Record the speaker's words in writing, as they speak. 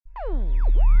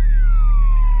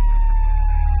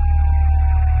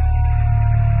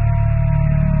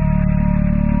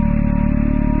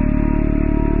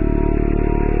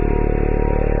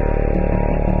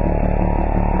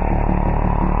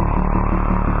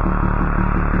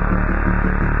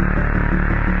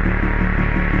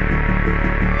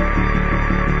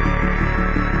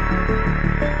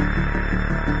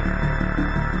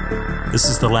This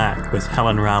is The Lack with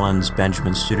Helen Rollins,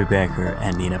 Benjamin Studebaker,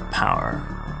 and Nina Power.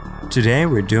 Today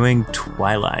we're doing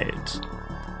Twilight.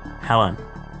 Helen,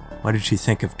 what did you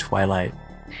think of Twilight?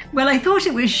 Well, I thought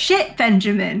it was shit,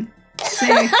 Benjamin.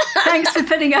 So thanks for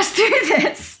putting us through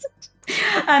this.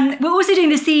 We're also doing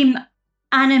the theme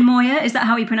Anemoia. Is that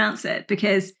how we pronounce it?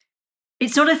 Because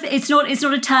it's not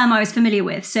a term I was familiar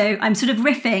with. So I'm sort of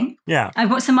riffing. Yeah. I've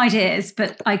got some ideas,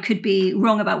 but I could be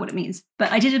wrong about what it means.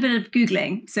 But I did a bit of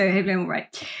Googling, so hopefully I'm all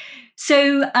right.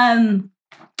 So I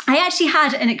actually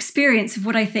had an experience of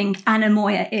what I think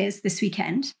Anemoia is this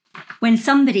weekend when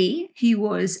somebody who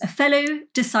was a fellow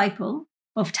disciple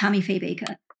of Tammy Faye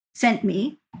Baker sent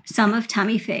me some of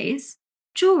Tammy Faye's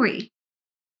jewelry.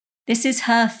 This is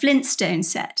her Flintstone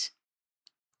set.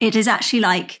 It is actually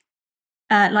like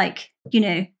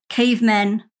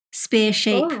cavemen spear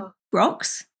shape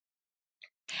rocks.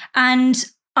 And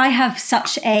I have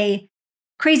such a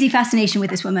crazy fascination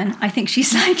with this woman. I think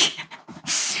she's like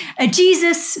a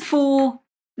Jesus for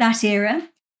that era.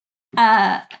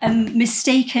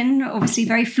 Mistaken, obviously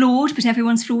very flawed, but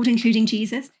everyone's flawed, including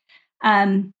Jesus.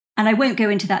 And I won't go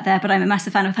into that there, but I'm a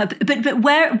massive fan of her. But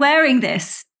wearing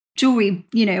this jewelry,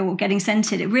 or getting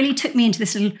scented, it really took me into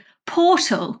this little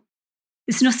portal,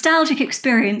 this nostalgic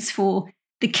experience for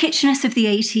the kitschness of the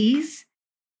 80s.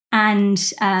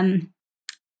 And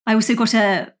I also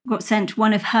got sent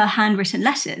one of her handwritten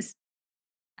letters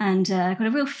and got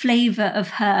a real flavour of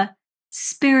her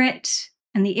spirit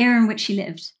and the era in which she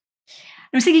lived.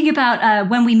 I was thinking about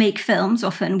when we make films,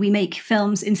 often we make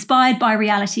films inspired by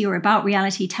reality or about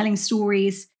reality, telling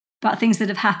stories about things that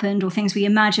have happened or things we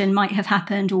imagine might have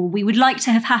happened or we would like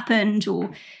to have happened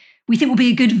or we think will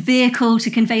be a good vehicle to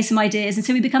convey some ideas. And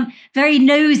so we become very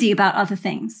nosy about other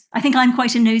things. I think I'm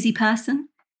quite a nosy person.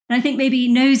 And I think maybe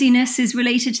nosiness is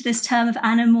related to this term of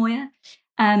anemoia,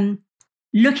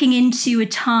 looking into a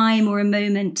time or a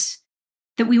moment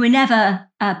that we were never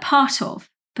part of,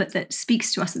 but that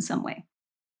speaks to us in some way.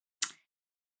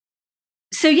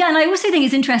 So, yeah, and I also think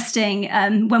it's interesting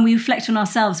when we reflect on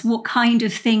ourselves, what kind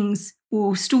of things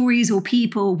or stories or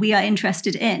people we are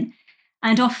interested in.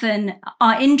 And often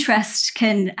our interest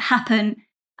can happen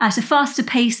at a faster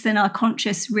pace than our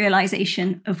conscious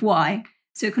realization of why.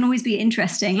 So it can always be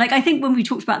interesting. Like, I think when we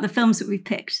talked about the films that we've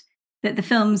picked, that the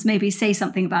films maybe say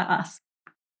something about us.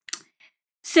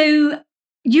 So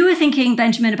you were thinking,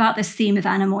 Benjamin, about this theme of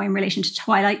Anemoia in relation to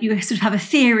Twilight. You sort of have a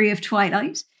theory of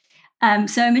Twilight.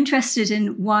 So I'm interested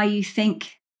in why you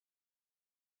think,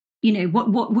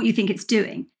 what you think it's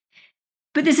doing.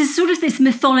 But there's sort of this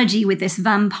mythology with this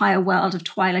vampire world of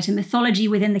Twilight and mythology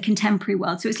within the contemporary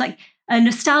world. So it's like a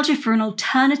nostalgia for an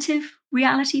alternative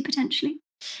reality, potentially,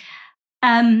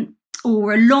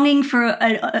 or a longing for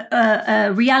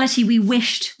a reality we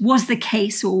wished was the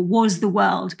case or was the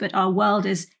world. But our world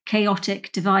is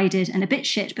chaotic, divided, and a bit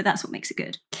shit, but that's what makes it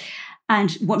good. And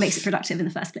what makes it productive in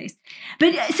the first place.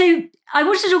 But so I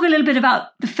wanted to talk a little bit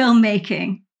about the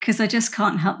filmmaking because I just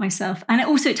can't help myself. And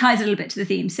it ties a little bit to the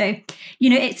theme. So,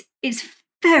 it's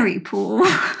very poor.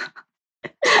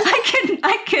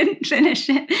 I couldn't finish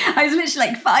it. I was literally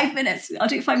like 5 minutes. I'll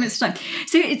do 5 minutes at a time.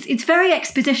 So it's very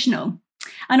expositional.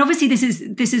 And obviously this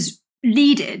is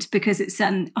leaded because it's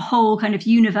a whole kind of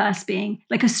universe being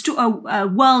like a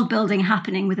world building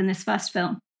happening within this first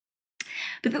film.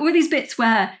 But there were these bits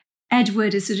where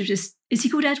Edward is sort of just, is he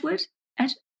called Edward?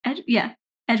 Yeah.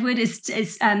 Edward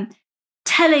is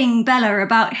telling Bella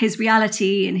about his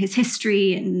reality and his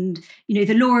history and,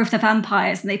 the lore of the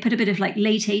vampires. And they put a bit of like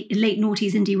late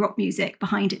noughties indie rock music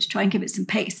behind it to try and give it some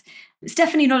pace. It's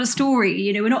definitely not a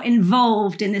story. We're not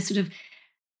involved in this sort of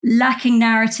lacking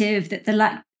narrative that the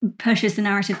lack pushes the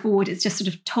narrative forward. It's just sort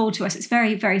of told to us. It's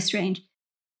very, very strange.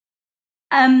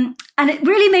 And it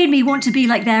really made me want to be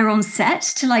like there on set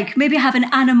to like maybe have an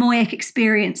anemoic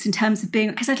experience in terms of being,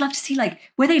 because I'd love to see like,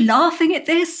 were they laughing at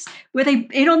this? Were they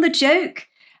in on the joke?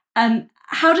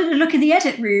 How did it look in the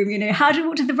edit room?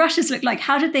 What did the rushes look like?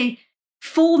 How did they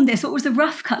form this? What was the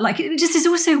rough cut like? It just is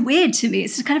also weird to me.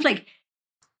 It's kind of like,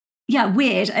 yeah,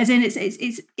 weird, as in it's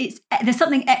there's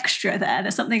something extra there.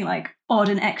 There's something like odd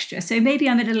and extra. So maybe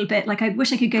I'm a little bit like, I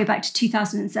wish I could go back to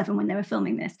 2007 when they were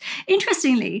filming this.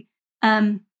 Interestingly,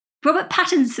 Robert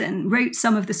Pattinson wrote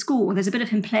some of the score. There's a bit of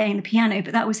him playing the piano,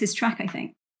 but that was his track, I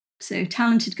think. So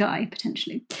talented guy,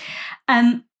 potentially.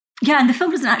 And the film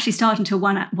doesn't actually start until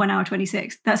 1 hour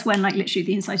 26. That's when like literally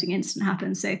the inciting incident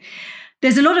happens. So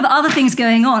there's a lot of other things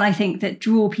going on, I think, that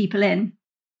draw people in.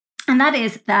 And that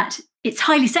is that it's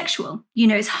highly sexual.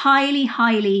 It's highly,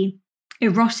 highly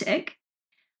erotic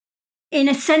in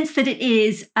a sense that it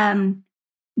is,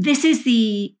 this is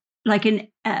the, like an,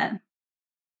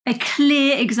 a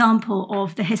clear example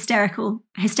of the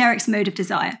hysterics mode of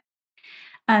desire.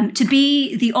 To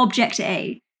be the object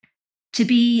A, to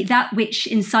be that which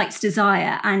incites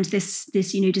desire, and this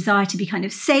desire to be kind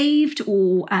of saved,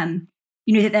 or that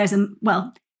there's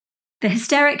the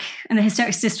hysteric and the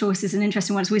hysterics discourse is an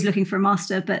interesting one. It's always looking for a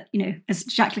master, but as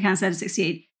Jacques Lacan said at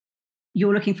 68,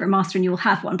 you're looking for a master and you'll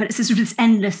have one. But it's sort of this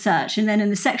endless search. And then in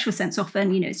the sexual sense,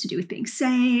 often it's to do with being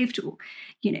saved or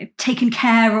taken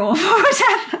care of or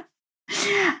whatever.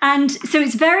 And so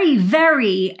it's very,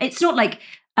 very. It's not like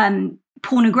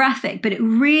pornographic, but it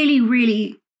really,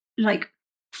 really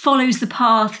follows the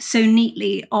path so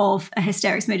neatly of a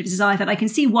hysterics mode of desire that I can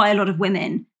see why a lot of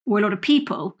women, or a lot of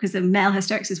people, because they're male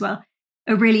hysterics as well,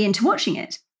 are really into watching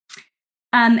it.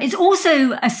 It's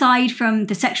also, aside from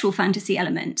the sexual fantasy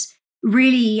element,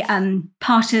 really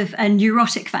part of a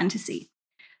neurotic fantasy.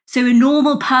 So a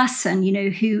normal person,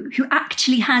 who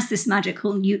actually has this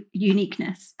magical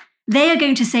uniqueness, they are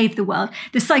going to save the world.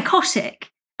 The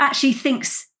psychotic actually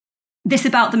thinks this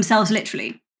about themselves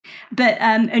literally. But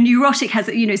a neurotic has,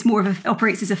 it's more of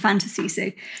operates as a fantasy.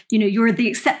 So, you're the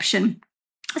exception.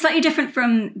 Slightly different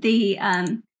from the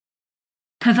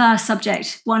perverse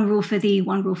subject, one rule for thee,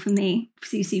 one rule for me.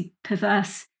 So you see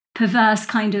perverse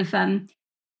kind of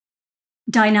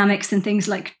dynamics and things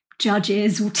like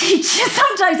judges or teachers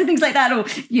sometimes and things like that, or,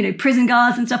 prison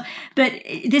guards and stuff. But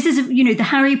this is, the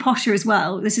Harry Potter as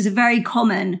well. This is a very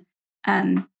common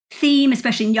theme,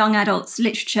 especially in young adults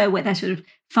literature, where they're sort of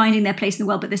finding their place in the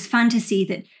world. But this fantasy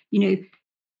that,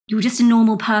 you're just a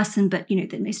normal person, but,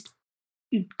 the most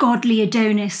godly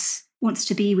Adonis wants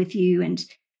to be with you, and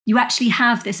you actually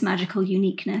have this magical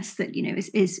uniqueness that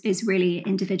is really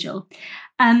individual.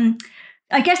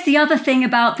 I guess the other thing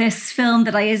about this film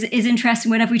that is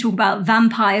interesting, whenever we talk about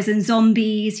vampires and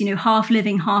zombies, half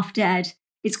living, half dead,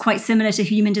 it's quite similar to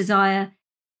human desire.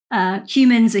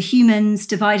 Humans are humans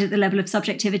divided at the level of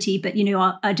subjectivity, but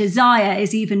our desire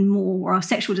is even more, or our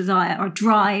sexual desire, our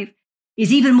drive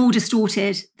is even more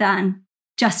distorted than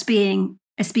just being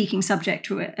a speaking subject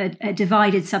or a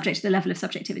divided subject to the level of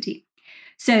subjectivity.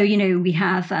 So, we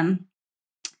have,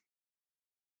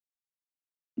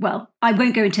 I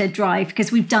won't go into drive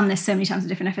because we've done this so many times in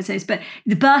different episodes, but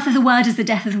the birth of the word is the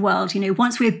death of the world.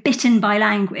 Once we're bitten by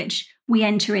language, we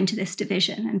enter into this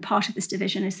division. And part of this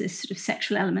division is this sort of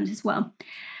sexual element as well.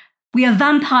 We are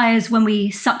vampires when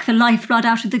we suck the lifeblood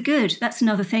out of the good. That's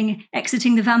another thing,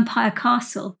 exiting the vampire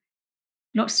castle.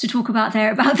 Lots to talk about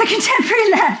there about the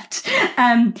contemporary left.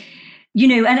 And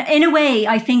in a way,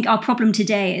 I think our problem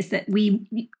today is that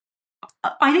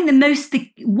I think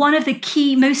one of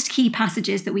the most key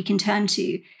passages that we can turn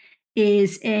to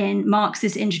is in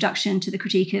Marx's introduction to the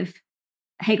critique of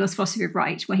Hegel's philosophy of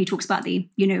right, where he talks about the,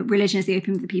 religion as the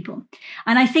opium of the people.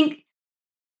 And I think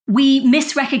we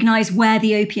misrecognize where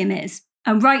the opium is.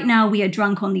 And right now we are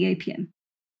drunk on the opium.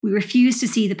 We refuse to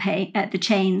see the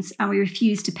chains, and we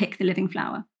refuse to pick the living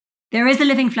flower. There is a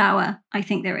living flower, I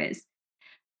think there is.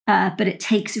 But it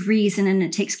takes reason, and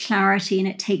it takes clarity, and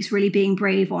it takes really being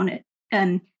brave on it.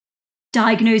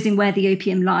 Diagnosing where the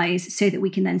opium lies, so that we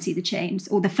can then see the chains,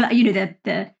 or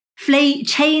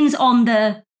chains on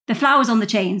the flowers on the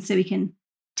chains, so we can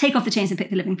take off the chains and pick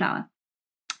the living flower.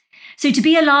 So to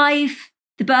be alive,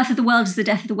 the birth of the world is the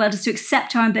death of the world, is to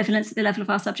accept our ambivalence at the level of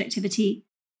our subjectivity.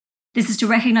 This is to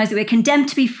recognize that we're condemned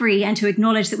to be free, and to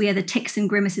acknowledge that we are the ticks and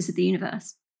grimaces of the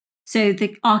universe. So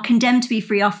our condemned to be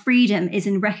free, our freedom is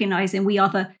in recognizing we are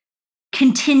the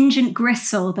contingent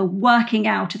gristle, the working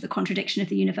out of the contradiction of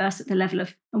the universe at the level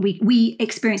of, and we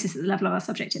experience this at the level of our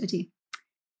subjectivity.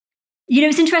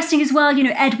 It's interesting as well,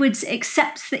 Edwards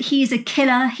accepts that he is a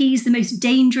killer. He's the most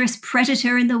dangerous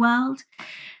predator in the world.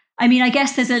 I mean, I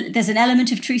guess there's an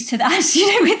element of truth to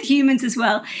that, with humans as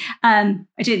well. I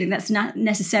don't think that's not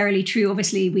necessarily true.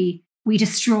 Obviously, we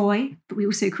destroy, but we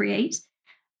also create.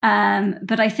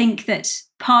 But I think that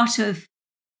part of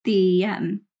the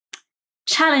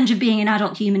challenge of being an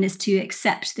adult human is to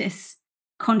accept this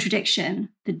contradiction,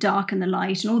 the dark and the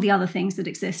light, and all the other things that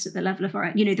exist at the level of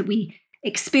our, that we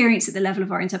experience at the level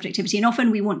of our own subjectivity. And often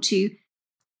we want to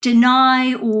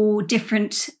deny, or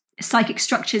different psychic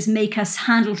structures make us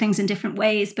handle things in different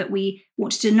ways, but we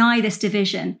want to deny this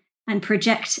division and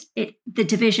project the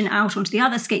division out onto the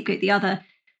other, scapegoat the other,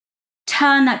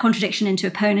 turn that contradiction into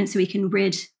opponent so we can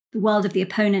rid the world of the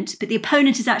opponent. But the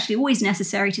opponent is actually always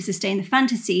necessary to sustain the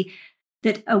fantasy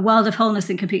that a world of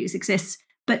wholeness and completeness exists.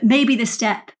 But maybe the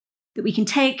step that we can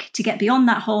take to get beyond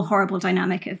that whole horrible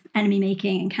dynamic of enemy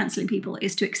making and cancelling people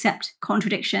is to accept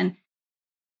contradiction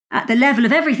at the level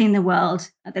of everything in the world,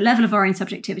 at the level of our own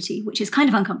subjectivity, which is kind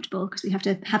of uncomfortable because we have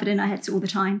to have it in our heads all the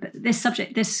time. But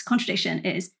this contradiction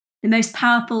is the most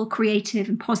powerful, creative,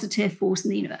 and positive force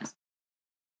in the universe.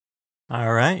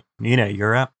 All right. Nina,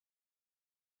 you're up.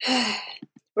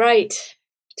 Right.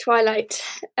 Twilight.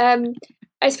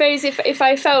 I suppose if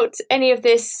I felt any of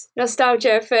this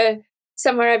nostalgia for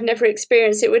somewhere I've never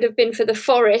experienced, it would have been for the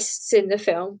forests in the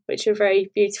film, which are very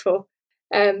beautiful.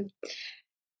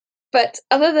 But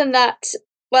other than that,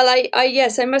 well,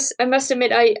 I must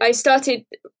admit, I started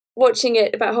watching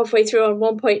it about halfway through on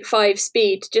 1.5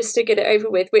 speed just to get it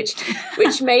over with, which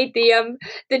made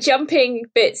the jumping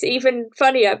bits even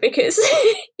funnier because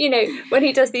when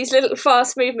he does these little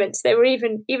fast movements, they were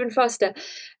even faster,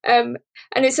 and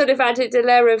it sort of added a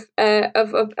layer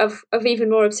of even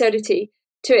more absurdity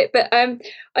to it. But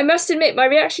I must admit, my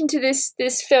reaction to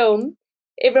this film,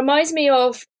 it reminds me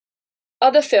of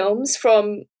other films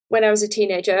from when I was a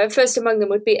teenager. First among them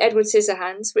would be Edward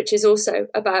Scissorhands, which is also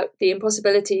about the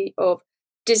impossibility of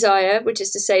desire, which is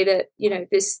to say that,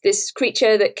 this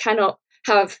creature that cannot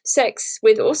have sex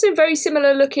with also very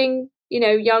similar looking,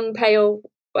 young, pale,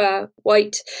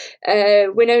 white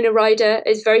Winona Ryder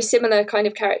is very similar kind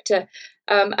of character.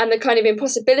 And the kind of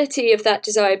impossibility of that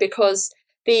desire because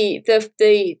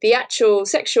the actual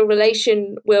sexual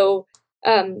relation will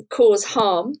cause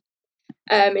harm.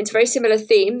 It's a very similar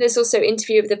theme. There's also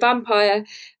Interview with the Vampire.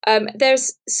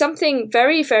 There's something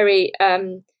very, very,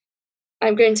 I'm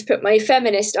going to put my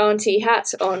feminist auntie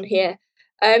hat on here,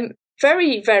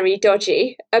 very, very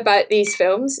dodgy about these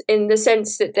films in the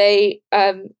sense that they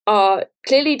are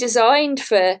clearly designed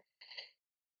for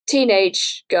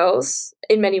teenage girls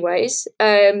in many ways.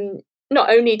 Not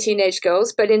only teenage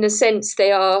girls, but in a sense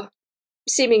they are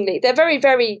they're very,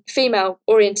 very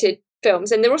female-oriented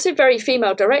films, and they're also very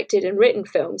female directed and written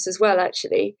films as well,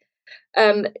 actually.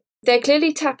 They're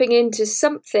clearly tapping into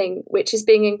something which is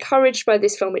being encouraged by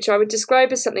this film, which I would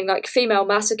describe as something like female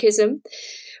masochism,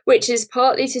 which is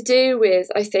partly to do with,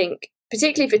 I think,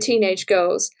 particularly for teenage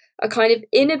girls, a kind of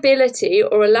inability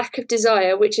or a lack of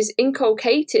desire which is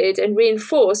inculcated and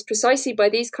reinforced precisely by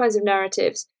these kinds of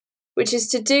narratives, which is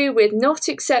to do with not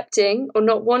accepting or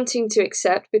not wanting to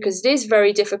accept, because it is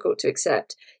very difficult to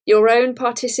accept, your own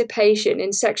participation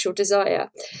in sexual desire.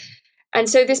 And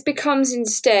so this becomes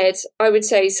instead, I would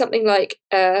say, something like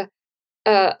a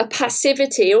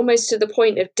passivity almost to the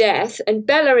point of death. And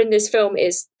Bella in this film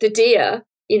is the deer.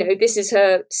 This is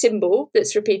her symbol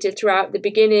that's repeated throughout the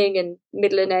beginning and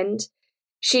middle and end.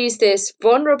 She's this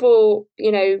vulnerable,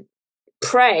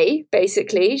 prey,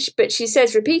 basically. But she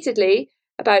says repeatedly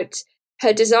about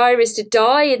her desire is to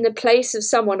die in the place of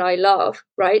someone I love,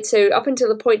 right? So up until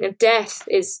the point of death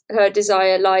is her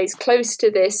desire lies close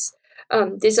to this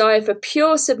desire for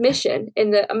pure submission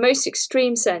in the most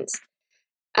extreme sense.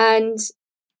 And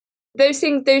those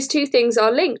two things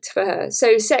are linked for her.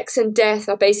 So sex and death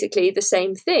are basically the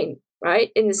same thing,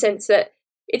 right? In the sense that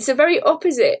it's the very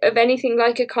opposite of anything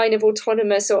like a kind of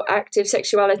autonomous or active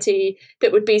sexuality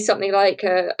that would be something like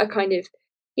a kind of,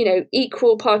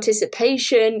 equal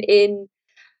participation in,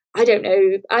 I don't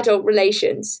know, adult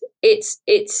relations. It's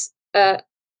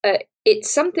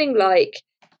something like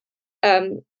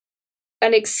an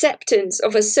acceptance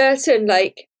of a certain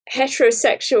like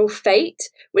heterosexual fate,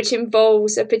 which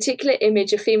involves a particular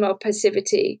image of female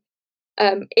passivity,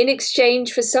 in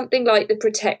exchange for something like the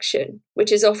protection,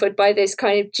 which is offered by this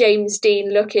kind of James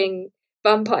Dean looking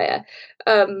vampire.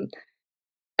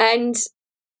 And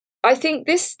I think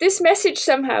this message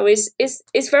somehow is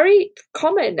very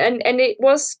common, and it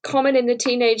was common in the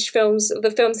teenage films, the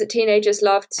films that teenagers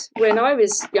loved when I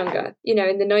was younger,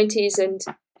 in the 90s, and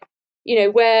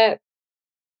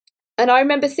and I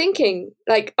remember thinking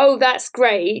like, oh, that's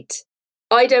great.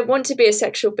 I don't want to be a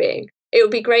sexual being. It would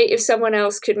be great if someone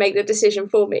else could make the decision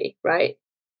for me, right?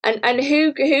 And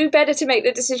who better to make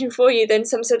the decision for you than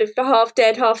some sort of half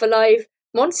dead, half alive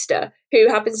monster who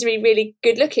happens to be really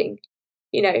good looking?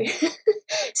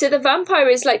 So the vampire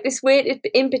is like this weird,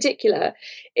 in particular,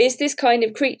 is this kind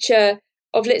of creature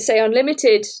of, let's say,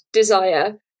 unlimited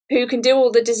desire who can do all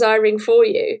the desiring for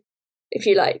you, if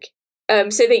you like,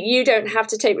 so that you don't have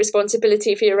to take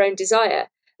responsibility for your own desire.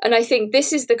 And I think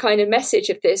this is the kind of message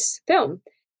of this film,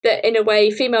 that in a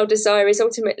way, female desire is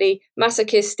ultimately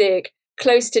masochistic,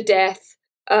 close to death,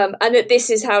 and that this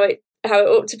is how it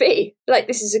ought to be. Like,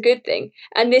 this is a good thing,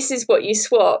 and this is what you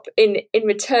swap in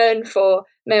return for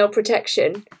male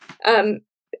protection. And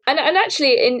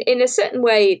actually, in a certain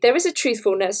way, there is a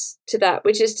truthfulness to that,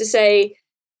 which is to say,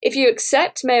 if you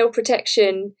accept male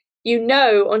protection,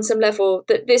 on some level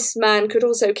that this man could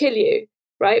also kill you,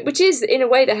 right? Which is, in a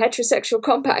way, the heterosexual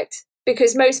compact,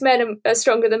 because most men are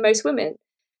stronger than most women.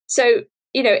 So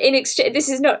in exchange,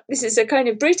 this is a kind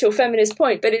of brutal feminist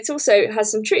point, but it's also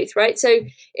has some truth, right? So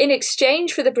in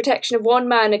exchange for the protection of one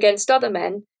man against other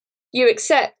men, you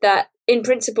accept that in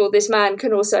principle, this man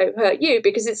can also hurt you,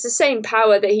 because it's the same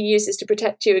power that he uses to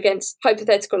protect you against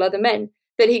hypothetical other men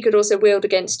that he could also wield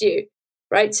against you,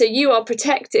 right? So you are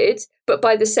protected, but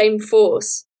by the same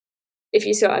force, if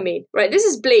you see what I mean, right? This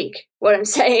is bleak, what I'm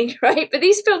saying, right? But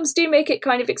these films do make it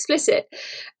kind of explicit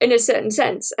in a certain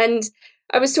sense. And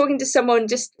I was talking to someone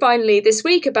just finally this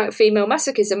week about female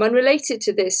masochism, unrelated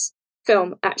to this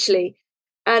film, actually.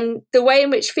 And the way in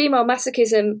which female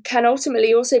masochism can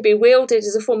ultimately also be wielded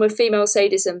as a form of female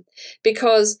sadism,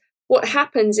 because what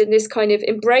happens in this kind of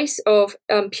embrace of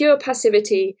pure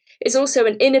passivity is also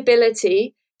an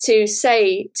inability to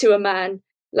say to a man,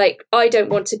 like, I don't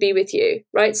want to be with you,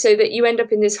 right? So that you end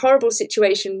up in this horrible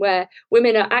situation where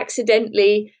women are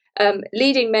accidentally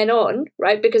leading men on,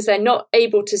 right? Because they're not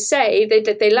able to say,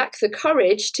 that they lack the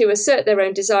courage to assert their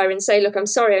own desire and say, look, I'm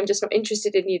sorry, I'm just not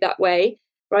interested in you that way,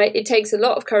 right? It takes a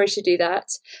lot of courage to do that.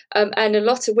 And a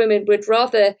lot of women would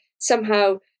rather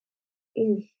somehow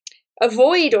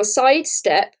avoid or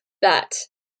sidestep that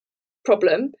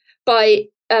problem by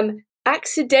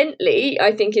accidentally,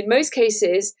 I think in most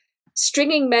cases,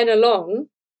 stringing men along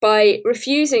by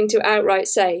refusing to outright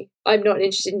say, I'm not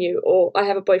interested in you, or I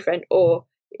have a boyfriend, or,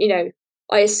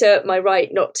 I assert my right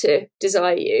not to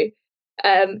desire you.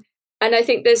 And I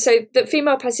think that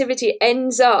female passivity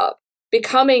ends up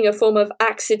becoming a form of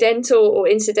accidental or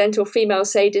incidental female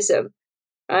sadism,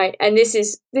 right? And this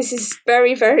is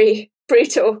very, very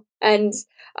brutal. And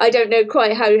I don't know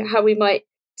quite how we might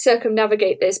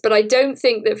circumnavigate this, but I don't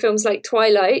think that films like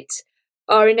Twilight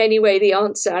are in any way the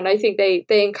answer. And I think they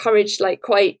encourage like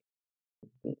quite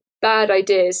bad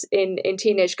ideas in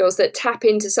teenage girls that tap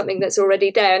into something that's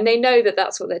already there, and they know that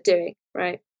that's what they're doing,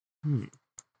 right?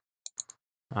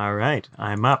 All right,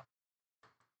 I'm up.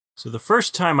 So the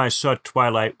first time I saw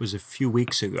Twilight was a few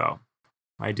weeks ago.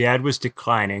 My dad was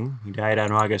declining. He died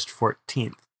on August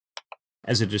 14th.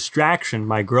 As a distraction,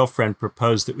 my girlfriend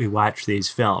proposed that we watch these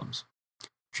films.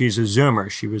 She's a Zoomer.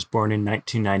 She was born in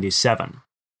 1997.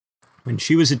 When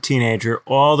she was a teenager,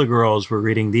 all the girls were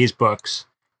reading these books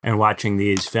and watching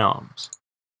these films.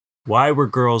 Why were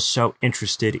girls so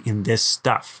interested in this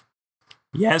stuff?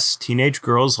 Yes, teenage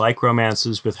girls like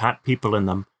romances with hot people in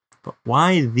them, but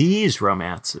why these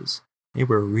romances? They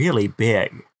were really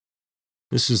big.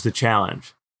 This is the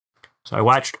challenge. So I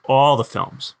watched all the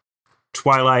films.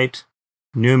 Twilight,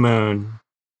 New Moon,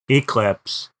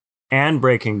 Eclipse, and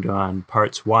Breaking Dawn,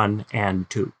 parts 1 and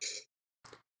 2.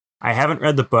 I haven't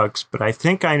read the books, but I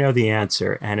think I know the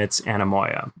answer, and it's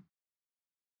Anemoia.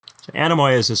 So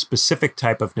Anemoia is a specific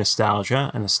type of nostalgia,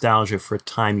 a nostalgia for a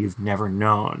time you've never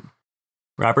known.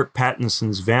 Robert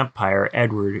Pattinson's vampire,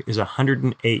 Edward, is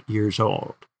 108 years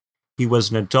old. He was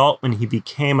an adult when he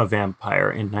became a vampire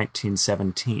in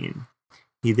 1917.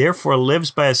 He therefore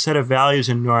lives by a set of values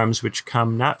and norms which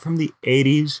come not from the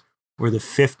 80s or the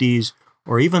 50s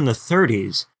or even the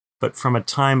 30s, but from a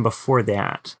time before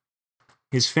that.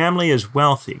 His family is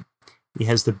wealthy. He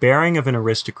has the bearing of an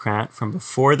aristocrat from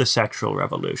before the sexual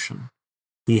revolution.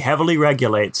 He heavily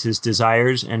regulates his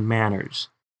desires and manners.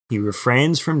 He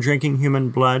refrains from drinking human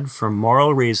blood for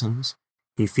moral reasons.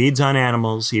 He feeds on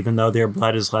animals, even though their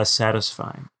blood is less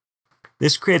satisfying.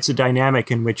 This creates a dynamic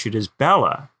in which it is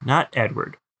Bella, not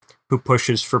Edward, who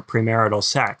pushes for premarital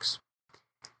sex.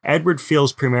 Edward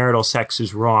feels premarital sex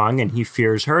is wrong, and he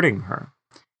fears hurting her.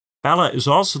 Bella is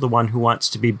also the one who wants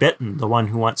to be bitten, the one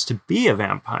who wants to be a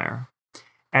vampire.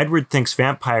 Edward thinks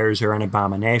vampires are an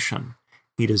abomination.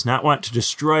 He does not want to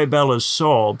destroy Bella's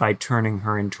soul by turning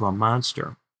her into a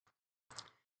monster.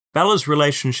 Bella's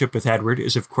relationship with Edward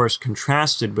is, of course,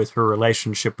 contrasted with her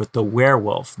relationship with the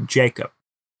werewolf, Jacob.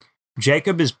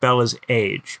 Jacob is Bella's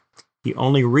age. He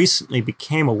only recently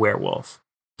became a werewolf.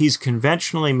 He's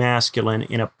conventionally masculine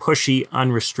in a pushy,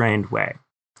 unrestrained way.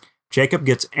 Jacob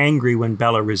gets angry when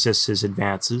Bella resists his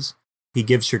advances. He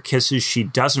gives her kisses she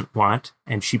doesn't want,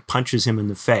 and she punches him in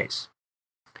the face.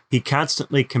 He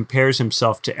constantly compares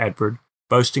himself to Edward,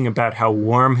 boasting about how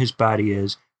warm his body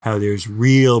is, how there's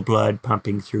real blood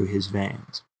pumping through his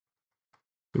veins.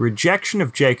 The rejection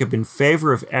of Jacob in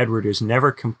favor of Edward is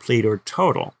never complete or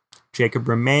total. Jacob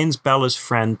remains Bella's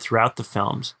friend throughout the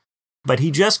films, but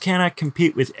he just cannot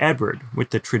compete with Edward, with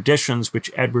the traditions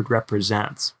which Edward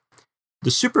represents.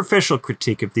 The superficial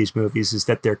critique of these movies is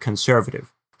that they're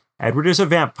conservative. Edward is a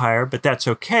vampire, but that's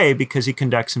okay because he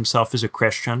conducts himself as a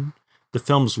Christian. The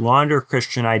films launder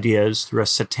Christian ideas through a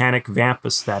satanic vamp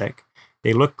aesthetic.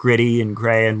 They look gritty and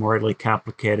gray and morally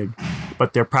complicated,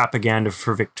 but they're propaganda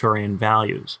for Victorian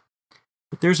values.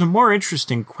 But there's a more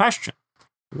interesting question.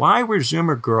 Why were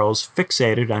Zoomer girls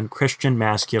fixated on Christian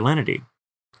masculinity?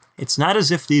 It's not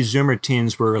as if these Zoomer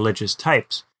teens were religious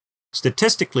types.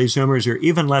 Statistically, Zoomers are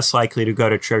even less likely to go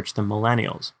to church than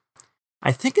millennials.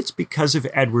 I think it's because of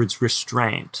Edward's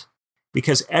restraint.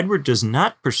 Because Edward does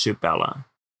not pursue Bella,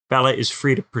 Bella is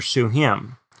free to pursue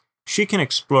him. She can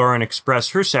explore and express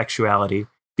her sexuality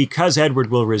because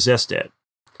Edward will resist it.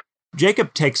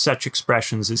 Jacob takes such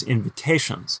expressions as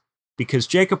invitations. Because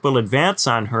Jacob will advance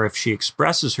on her if she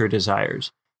expresses her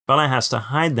desires, Bella has to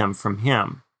hide them from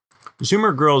him.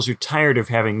 Zoomer girls are tired of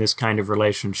having this kind of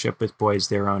relationship with boys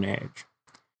their own age.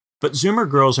 But Zoomer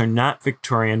girls are not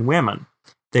Victorian women.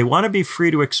 They want to be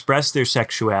free to express their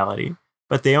sexuality,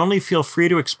 but they only feel free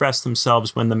to express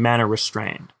themselves when the men are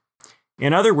restrained.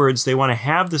 In other words, they want to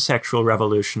have the sexual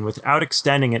revolution without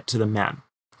extending it to the men.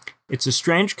 It's a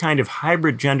strange kind of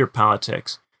hybrid gender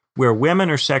politics where women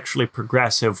are sexually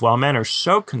progressive while men are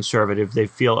so conservative they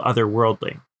feel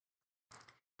otherworldly.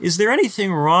 Is there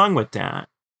anything wrong with that?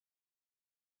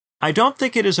 I don't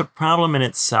think it is a problem in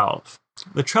itself.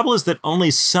 The trouble is that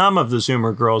only some of the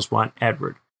Zoomer girls want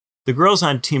Edward. The girls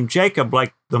on Team Jacob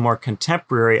like the more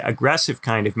contemporary, aggressive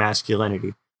kind of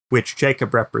masculinity, which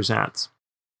Jacob represents.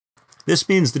 This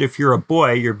means that if you're a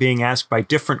boy, you're being asked by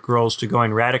different girls to go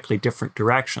in radically different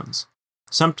directions.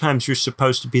 Sometimes you're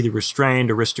supposed to be the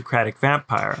restrained, aristocratic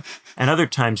vampire, and other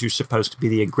times you're supposed to be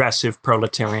the aggressive,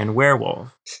 proletarian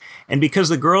werewolf. And because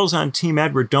the girls on Team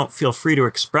Edward don't feel free to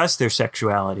express their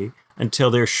sexuality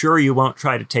until they're sure you won't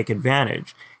try to take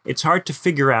advantage, it's hard to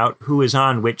figure out who is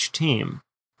on which team.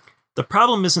 The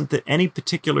problem isn't that any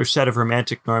particular set of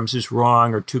romantic norms is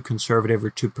wrong or too conservative or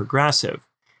too progressive.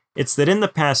 It's that in the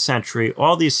past century,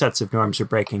 all these sets of norms are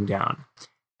breaking down.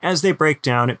 As they break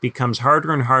down, it becomes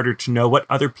harder and harder to know what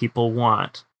other people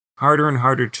want, harder and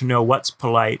harder to know what's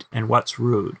polite and what's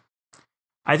rude.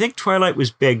 I think Twilight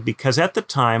was big because at the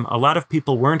time, a lot of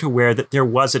people weren't aware that there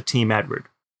was a Team Edward.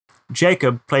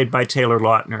 Jacob, played by Taylor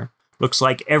Lautner, looks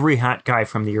like every hot guy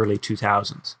from the early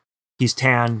 2000s. He's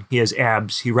tan, he has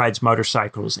abs, he rides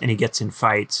motorcycles, and he gets in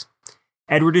fights.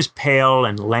 Edward is pale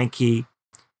and lanky.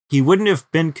 He wouldn't have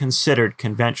been considered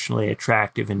conventionally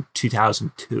attractive in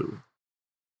 2002.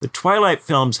 The Twilight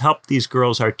films helped these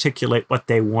girls articulate what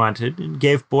they wanted and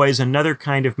gave boys another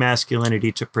kind of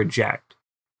masculinity to project.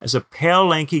 As a pale,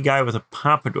 lanky guy with a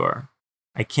pompadour,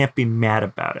 I can't be mad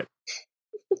about it.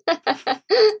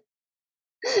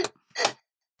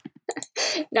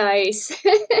 Nice.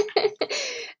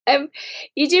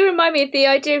 You do remind me of the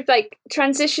idea of like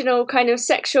transitional kind of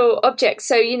sexual objects.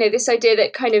 So, you know, this idea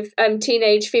that kind of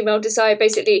teenage female desire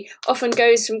basically often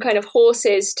goes from kind of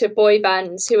horses to boy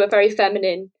bands who are very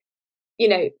feminine, you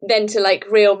know, then to like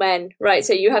real men, right?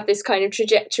 So you have this kind of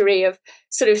trajectory of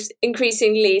sort of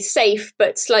increasingly safe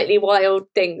but slightly wild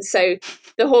things. So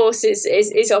the horse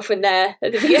is often there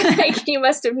at the beginning. Like, you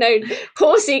must have known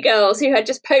horsey girls who had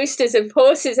just posters of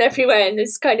horses everywhere in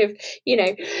this kind of, you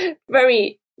know,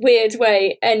 very weird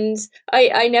way. And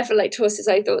I never liked horses.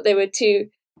 I thought they were too...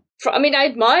 I mean, I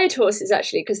admired horses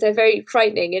actually because they're very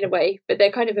frightening in a way, but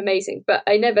they're kind of amazing. But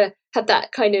I never had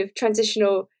that kind of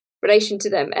transitional relation to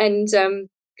them. And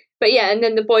but yeah, and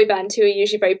then the boy band who are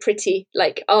usually very pretty,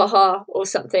 like Aha or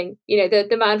something. You know,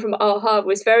 the man from Aha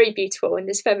was very beautiful in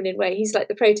this feminine way. He's like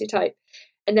the prototype.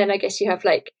 And then I guess you have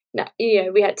like, you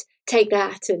know, we had Take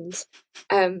That, and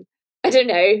I don't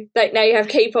know, like now you have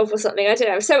K-pop or something. I don't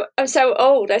know. I'm so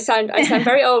old. I sound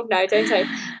very old now, don't I?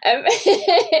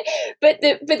 But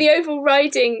the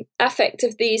overriding affect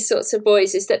of these sorts of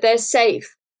boys is that they're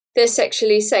safe. They're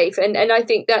sexually safe, and I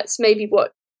think that's maybe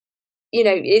what, you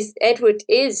know, is Edward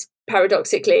is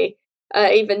paradoxically,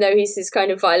 even though he's this kind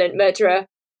of violent murderer,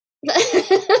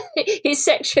 he's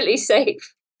sexually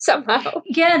safe somehow.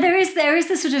 Yeah, there is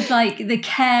the sort of like the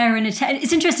care and attention.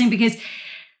 It's interesting because,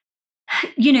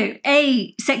 you know,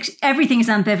 everything is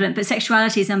ambivalent, but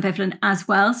sexuality is ambivalent as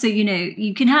well. So, you know,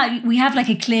 we have like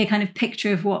a clear kind of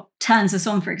picture of what turns us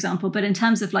on, for example, but in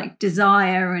terms of like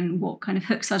desire and what kind of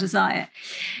hooks our desire.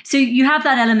 So you have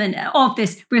that element of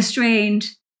this restrained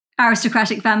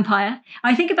aristocratic vampire.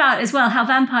 I think about as well how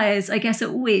vampires, I guess,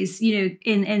 are always, you know,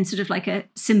 in sort of like a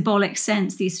symbolic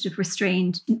sense, these sort of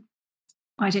restrained,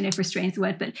 I don't know if restrained is the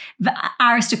word, but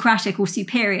aristocratic or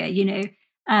superior, you know,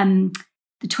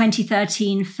 the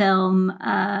 2013 film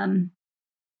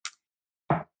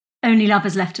Only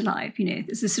Lovers Left Alive, you know,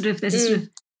 there's a sort of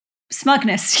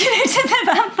smugness, you know, to the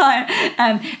vampire,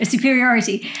 a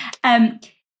superiority.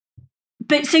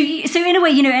 But so in a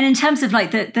way, you know, and in terms of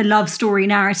like the love story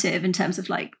narrative, in terms of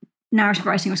like narrative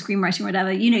writing or screenwriting or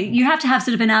whatever, you know, you have to have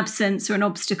sort of an absence or an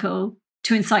obstacle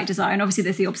to incite desire. And obviously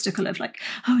there's the obstacle of like,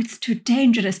 oh, it's too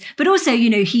dangerous. But also,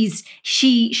 she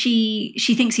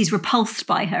thinks he's repulsed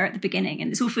by her at the beginning.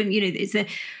 And it's often, it's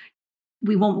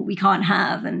we want what we can't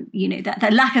have, and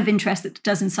that lack of interest that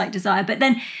does incite desire. But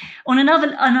then on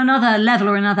another level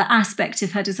or another aspect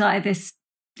of her desire, this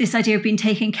idea of being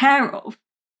taken care of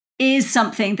is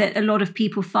something that a lot of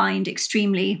people find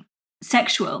extremely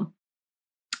sexual.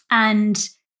 And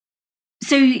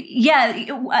so,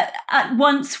 at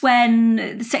once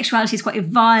when the sexuality is quite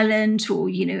violent or,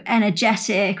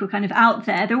 energetic or kind of out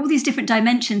there are all these different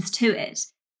dimensions to it.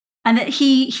 And that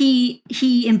he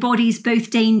embodies both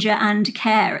danger and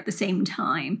care at the same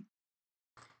time.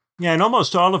 Yeah, in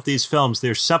almost all of these films,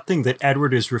 there's something that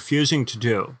Edward is refusing to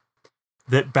do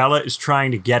that Bella is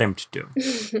trying to get him to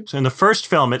do. So in the first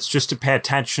film, it's just to pay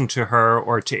attention to her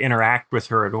or to interact with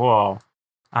her at all.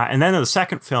 And then in the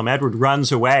second film, Edward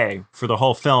runs away for the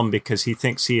whole film because he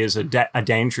thinks he is a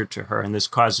danger to her. And this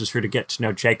causes her to get to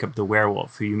know Jacob the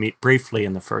werewolf, who you meet briefly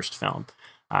in the first film.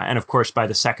 And of course, by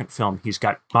the second film, he's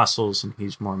got muscles and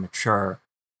he's more mature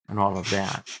and all of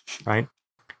that, right?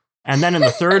 And then in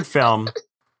the third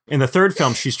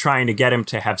film, she's trying to get him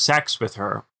to have sex with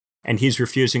her, and he's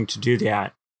refusing to do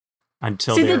that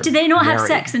until they're do they not married. have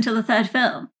sex until the third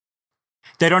film?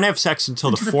 They don't have sex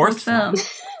until the fourth film.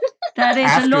 That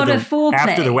is a lot of foreplay.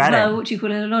 After the wedding. Well, what do you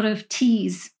call it? A lot of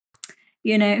tease,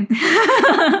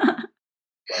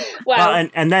 Wow. Well,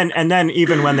 and then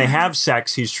even when they have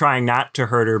sex, he's trying not to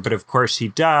hurt her, but of course he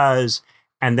does.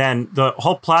 And then the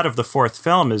whole plot of the fourth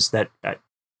film is that,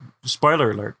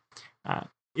 spoiler alert,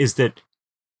 is that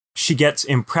she gets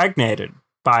impregnated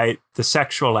by the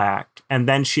sexual act, and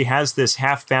then she has this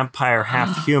half vampire,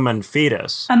 half human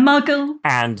fetus. A muggle.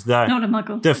 And not a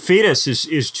muggle. The fetus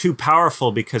is too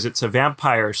powerful because it's a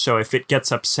vampire, so if it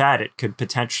gets upset, it could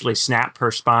potentially snap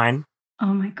her spine.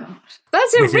 Oh my God.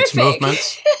 That's with horrific. its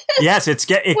movements. Yes, it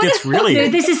gets really No,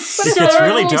 this is it gets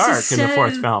really dark in the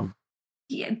fourth film.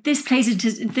 Yeah, this plays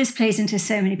into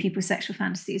so many people's sexual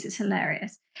fantasies. It's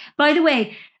hilarious. By the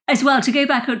way, as well, to go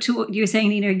back to what you were saying,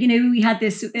 we had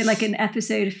this like an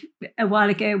episode a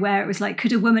while ago where it was like,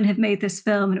 could a woman have made this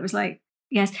film? And it was like,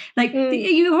 yes, like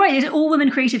you were right. It's an all-women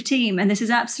creative team, and this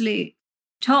is absolute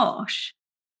tosh.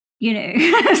 So.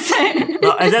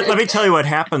 Well, and then let me tell you what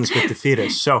happens with the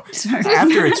fetus. So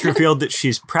after it's revealed that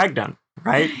she's pregnant,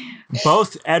 right?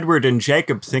 Both Edward and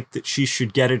Jacob think that she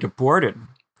should get it aborted.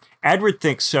 Edward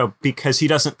thinks so because he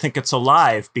doesn't think it's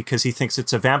alive, because he thinks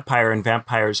it's a vampire and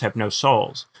vampires have no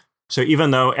souls. So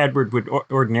even though Edward would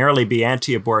ordinarily be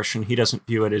anti-abortion, he doesn't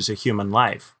view it as a human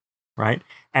life, right?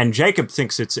 And Jacob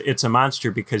thinks it's a monster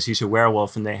because he's a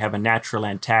werewolf and they have a natural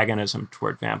antagonism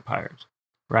toward vampires,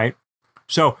 right?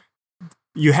 So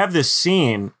you have this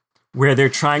scene where they're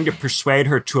trying to persuade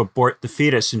her to abort the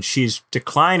fetus, and she's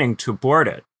declining to abort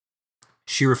it.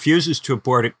 She refuses to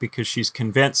abort it because she's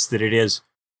convinced that it is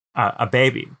a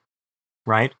baby,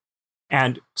 right?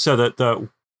 And so the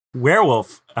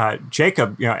werewolf,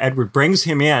 Jacob, Edward brings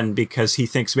him in because he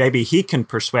thinks maybe he can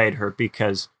persuade her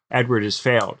because Edward has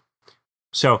failed.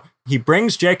 So he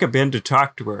brings Jacob in to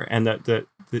talk to her, and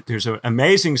there's an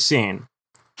amazing scene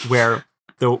where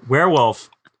the werewolf,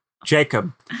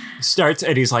 Jacob, starts,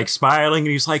 and he's like smiling,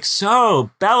 and he's like,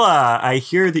 "So, Bella, I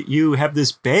hear that you have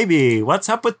this baby. What's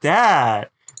up with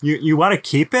that? You want to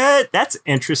keep it? That's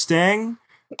interesting."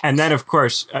 And then, of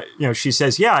course, she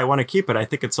says, "Yeah, I want to keep it. I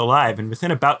think it's alive." And within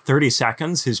about 30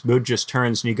 seconds, his mood just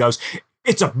turns, and he goes,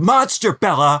 "It's a monster,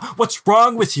 Bella. What's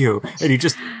wrong with you?" And he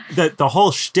just, the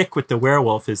whole shtick with the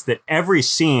werewolf is that every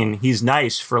scene, he's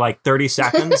nice for like 30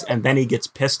 seconds, and then he gets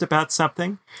pissed about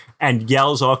something and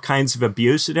yells all kinds of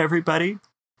abuse at everybody.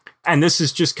 And this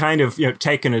is just kind of,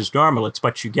 taken as normal. It's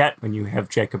what you get when you have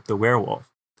Jacob the werewolf,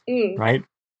 right?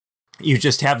 You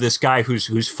just have this guy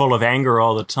who's full of anger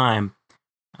all the time.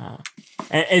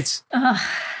 It's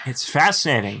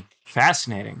fascinating.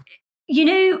 Fascinating.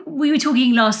 We were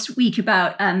talking last week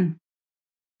about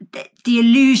the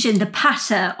illusion, the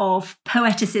patter of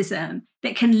poeticism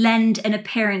that can lend an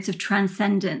appearance of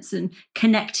transcendence and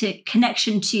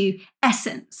connection to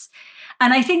essence.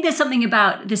 And I think there's something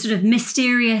about this sort of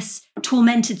mysterious,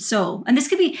 tormented soul. And this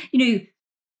could be,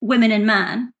 women and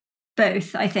man,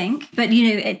 both, I think. But,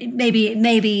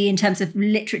 maybe in terms of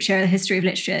literature, the history of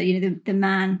literature, the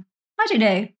man, I don't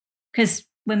know, because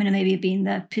women are maybe being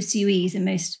the pursuees in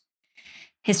most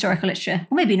historical literature,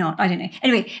 or maybe not, I don't know.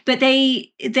 Anyway, but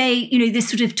they this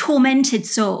sort of tormented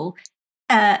soul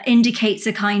indicates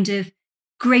a kind of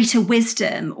greater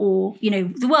wisdom, or,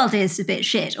 the world is a bit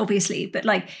shit, obviously, but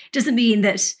like, doesn't mean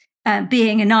that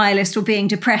being a nihilist or being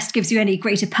depressed gives you any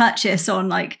greater purchase on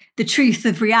like the truth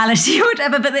of reality or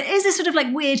whatever. But there is this sort of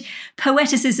like weird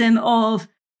poeticism of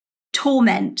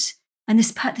torment. And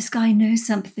this guy knows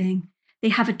something. They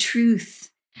have a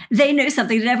truth. They know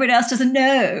something that everyone else doesn't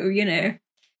know, you know.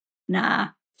 Nah.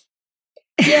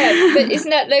 Yeah, but isn't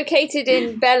that located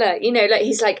in Bella? You know, like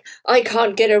he's like, I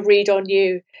can't get a read on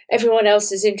you. Everyone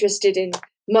else is interested in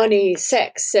money,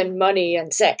 sex, and money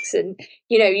and sex, and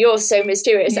you know, you're so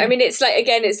mysterious. Yeah. I mean, it's like,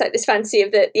 again, it's like this fancy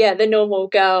of the normal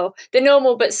girl, the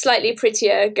normal but slightly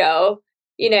prettier girl,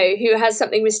 you know, who has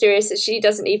something mysterious that she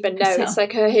doesn't even know. It's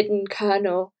like her hidden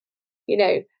kernel, you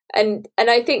know. And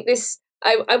I think this,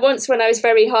 I once, when I was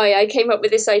very high, I came up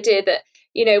with this idea that,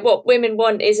 you know, what women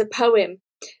want is a poem.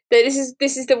 That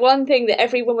this is the one thing that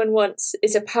every woman wants,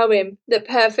 is a poem that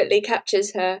perfectly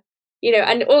captures her, you know.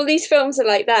 And all these films are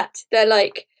like that. They're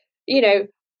like, you know,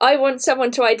 I want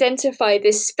someone to identify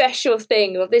this special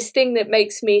thing, or this thing that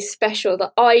makes me special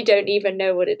that I don't even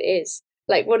know what it is.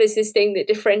 Like, what is this thing that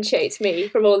differentiates me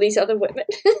from all these other women?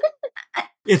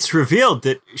 It's revealed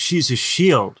that she's a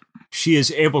shield. She is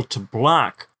able to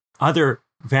block other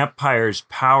vampires'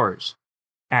 powers.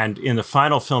 And in the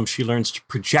final film, she learns to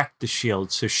project the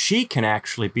shield so she can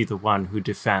actually be the one who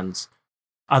defends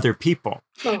other people.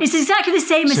 It's exactly the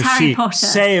same as Harry Potter. She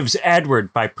saves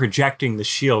Edward by projecting the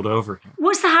shield over him.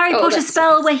 What's the Harry Potter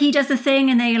spell where he does the thing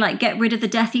and they like get rid of the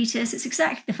Death Eaters? It's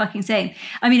exactly the fucking same.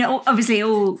 I mean, obviously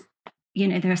all, you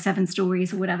know, there are 7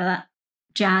 stories or whatever that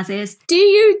jazz is. Do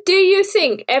you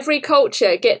think every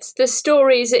culture gets the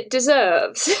stories it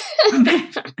deserves? You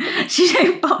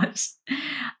know what?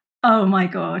 Oh my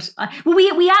God. Well,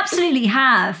 we absolutely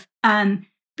have,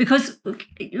 because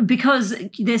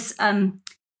this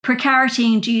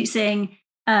precarity-inducing,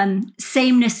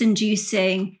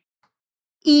 sameness-inducing,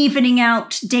 evening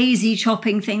out,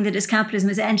 daisy-chopping thing that as capitalism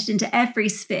has entered into every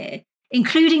sphere,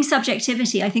 including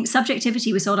subjectivity. I think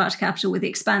subjectivity was sold out to capital with the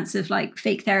expanse of like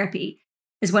fake therapy,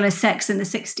 as well as sex in the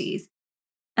 60s.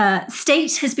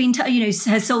 State has been,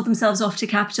 has sold themselves off to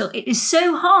capital. It is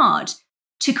so hard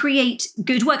to create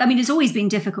good work. I mean, it's always been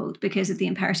difficult because of the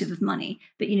imperative of money,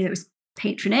 but, you know, there was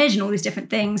patronage and all these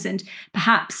different things, and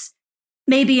perhaps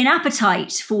maybe an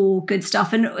appetite for good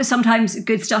stuff. And sometimes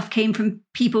good stuff came from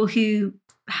people who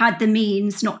had the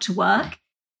means not to work,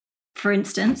 for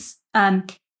instance.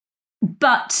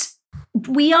 But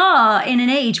we are in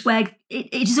an age where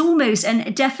it is almost,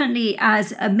 and definitely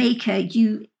as a maker,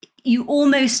 you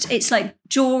almost, it's like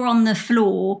jaw on the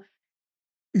floor,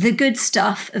 the good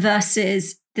stuff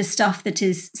versus the stuff that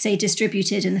is, say,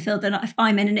 distributed in the field that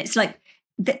I'm in. And it's like,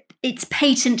 it's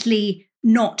patently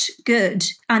not good.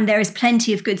 And there is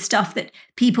plenty of good stuff that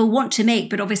people want to make,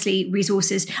 but obviously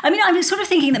resources. I mean, I'm sort of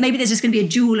thinking that maybe there's just going to be a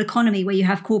dual economy where you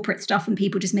have corporate stuff and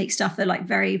people just make stuff for like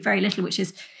very, very little, which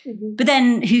is, but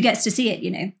then who gets to see it,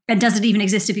 you know? And does it even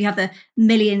exist if you have the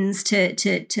millions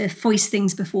to foist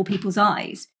things before people's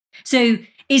eyes? So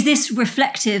is this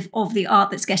reflective of the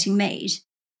art that's getting made?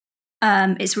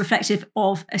 It's reflective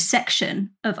of a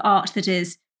section of art that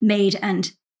is made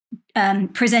and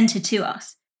presented to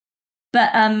us.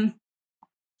 But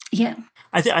yeah.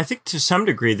 I think to some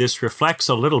degree this reflects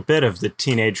a little bit of the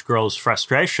teenage girl's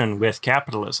frustration with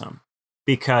capitalism,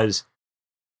 because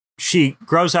she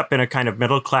grows up in a kind of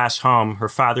middle-class home. Her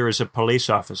father is a police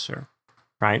officer,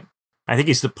 right? I think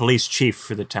he's the police chief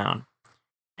for the town.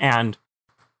 And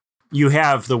you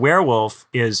have the werewolf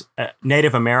is a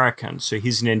Native American, so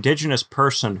he's an indigenous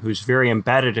person who's very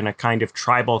embedded in a kind of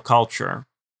tribal culture,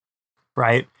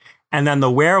 right? And then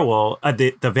the werewolf,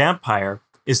 the vampire,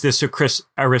 is this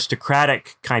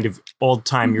aristocratic kind of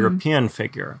old-time European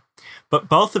figure. But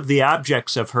both of the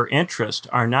objects of her interest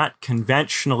are not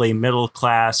conventionally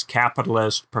middle-class,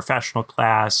 capitalist, professional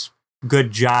class,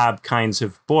 good job kinds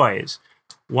of boys.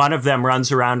 One of them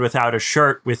runs around without a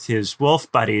shirt with his wolf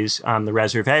buddies on the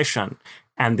reservation,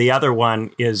 and the other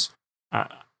one is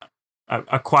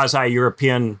a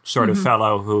quasi-European sort of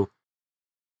fellow who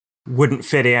wouldn't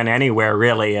fit in anywhere,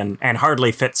 really, and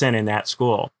hardly fits in that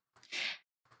school.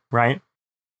 Right?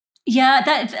 Yeah,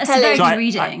 that's a very good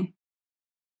reading.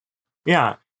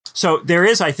 Yeah. So there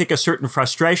is, I think, a certain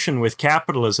frustration with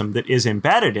capitalism that is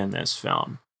embedded in this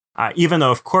film. Even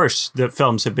though, of course, the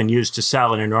films have been used to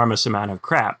sell an enormous amount of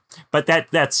crap. But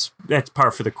that's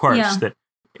par for the course, that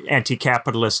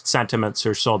anti-capitalist sentiments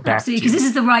are sold back to you. Because this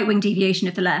is the right-wing deviation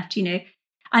of the left, you know.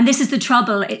 And this is the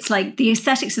trouble. It's like the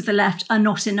aesthetics of the left are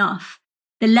not enough.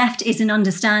 The left is an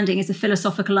understanding, is a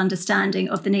philosophical understanding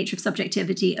of the nature of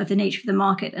subjectivity, of the nature of the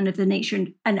market, and of the nature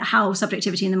and how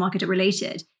subjectivity and the market are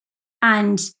related.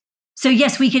 And so,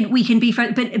 yes, we can be,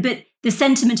 but the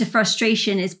sentiment of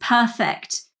frustration is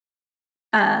perfect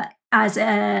as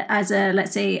a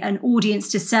let's say an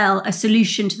audience to sell a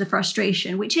solution to the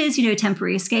frustration, which is, you know,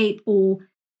 temporary escape, or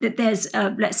that there's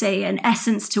let's say an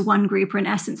essence to one group or an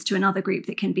essence to another group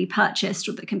that can be purchased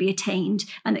or that can be attained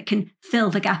and that can fill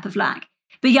the gap of lack.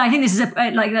 But yeah, I think this is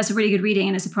that's a really good reading,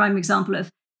 and it's a prime example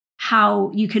of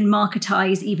how you can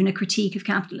marketize even a critique of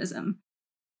capitalism.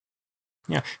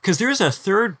 Yeah, because there is a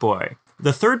third boy.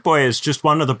 The third boy is just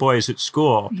one of the boys at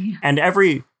school, and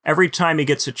every time he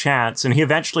gets a chance, and he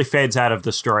eventually fades out of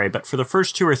the story, but for the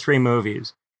first 2 or 3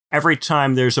 movies, every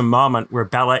time there's a moment where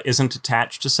Bella isn't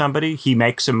attached to somebody, he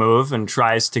makes a move and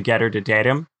tries to get her to date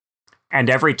him. And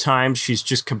every time she's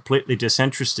just completely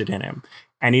disinterested in him.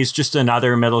 And he's just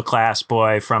another middle-class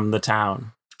boy from the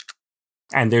town.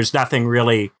 And there's nothing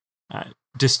really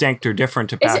distinct or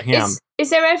different about him. Is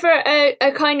there ever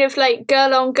a kind of like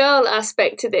girl-on-girl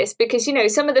aspect to this? Because, you know,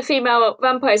 some of the female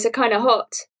vampires are kind of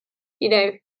hot. You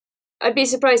know, I'd be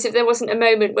surprised if there wasn't a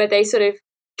moment where they sort of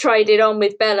tried it on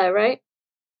with Bella, right?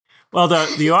 Well,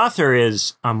 the author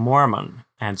is a Mormon,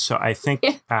 and so I think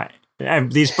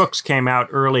these books came out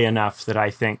early enough that I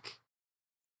think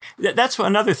that's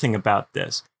another thing about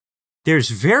this. There's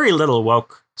very little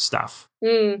woke stuff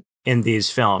in these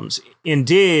films.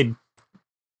 Indeed,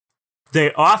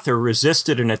 the author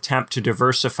resisted an attempt to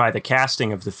diversify the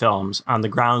casting of the films on the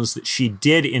grounds that she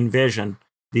did envision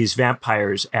these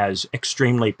vampires as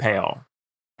extremely pale,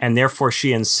 and therefore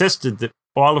she insisted that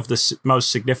all of the most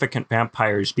significant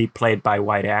vampires be played by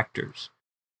white actors.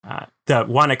 The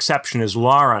one exception is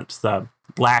Laurent, the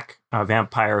black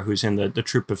vampire who's in the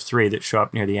troop of 3 that show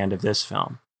up near the end of this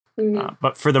film.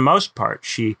 But for the most part,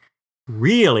 she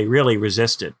really, really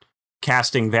resisted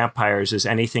casting vampires as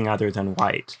anything other than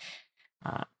white.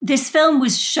 This film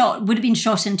would have been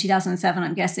shot in 2007,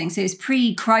 I'm guessing. So it's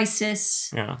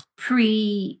pre-crisis,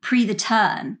 pre the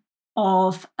turn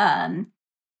of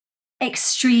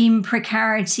extreme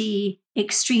precarity,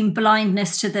 extreme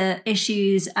blindness to the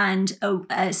issues, and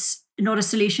not a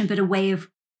solution, but a way of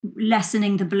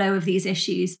lessening the blow of these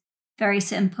issues. Very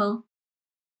simple.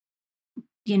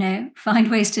 You know, find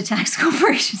ways to tax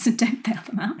corporations and don't bail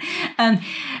them out.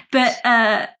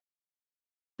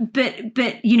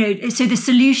 But you know, so the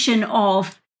solution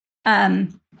of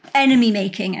enemy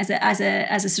making as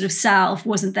a sort of salve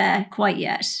wasn't there quite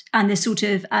yet, and this sort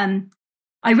of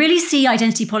I really see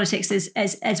identity politics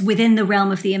as within the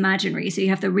realm of the imaginary. So you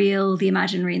have the real, the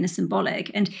imaginary, and the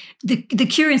symbolic. And the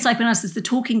cure in psychoanalysis, the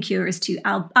talking cure, is to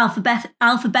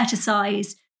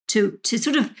alphabeticize, to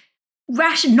sort of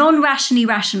non-rationally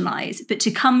rationalize, but to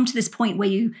come to this point where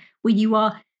you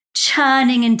are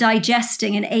churning and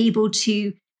digesting and able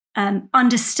to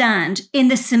understand in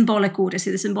the symbolic order.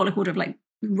 So the symbolic order of like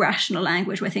rational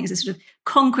language, where things are sort of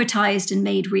concretized and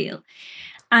made real.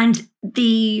 And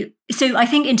so I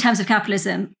think in terms of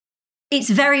capitalism, it's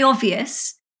very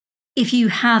obvious if you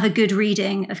have a good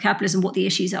reading of capitalism, what the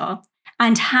issues are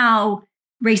and how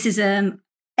racism,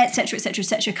 et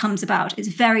cetera, comes about. It's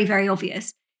very, very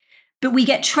obvious. But we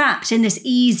get trapped in this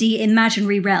easy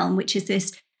imaginary realm, which is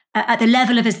this at the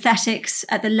level of aesthetics,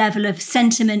 at the level of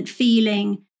sentiment,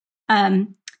 feeling,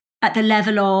 at the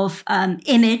level of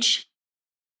image,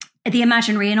 the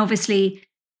imaginary. And obviously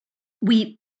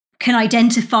we can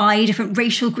identify different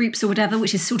racial groups or whatever,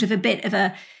 which is sort of a bit of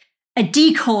a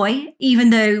decoy,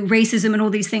 even though racism and all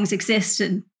these things exist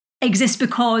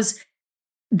because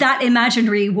that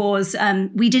imaginary was,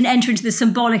 we didn't enter into the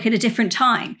symbolic at a different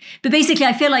time. But basically,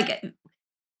 I feel like,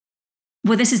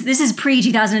 well, this is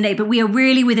pre-2008, but we are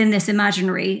really within this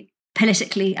imaginary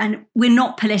politically, and we're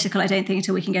not political, I don't think,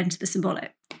 until we can get into the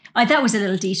symbolic. That was a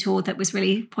little detour that was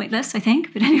really pointless, I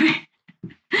think, but anyway.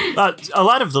 A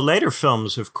lot of the later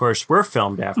films, of course, were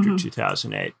filmed after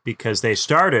 2008 because they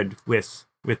started with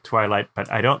Twilight,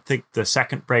 but I don't think the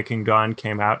second Breaking Dawn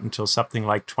came out until something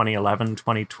like 2011,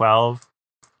 2012.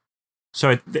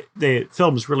 So the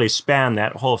films really span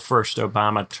that whole first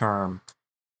Obama term.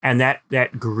 And that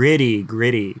gritty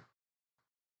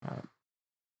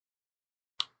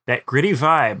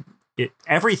vibe,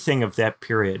 everything of that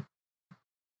period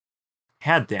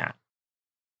had that.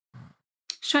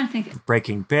 Trying to think.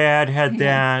 Breaking Bad had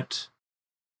that.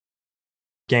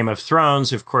 Game of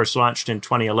Thrones, of course, launched in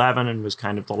 2011 and was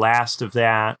kind of the last of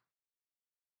that.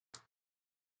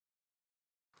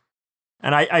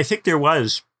 And I think there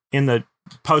was, in the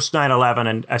post 9/11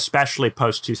 and especially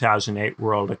post 2008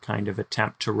 world, a kind of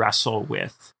attempt to wrestle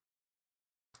with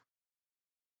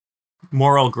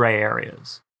moral gray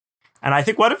areas. And I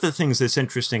think one of the things that's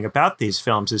interesting about these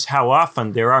films is how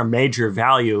often there are major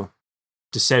value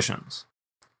decisions.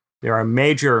 There are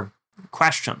major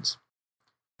questions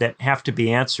that have to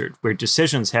be answered, where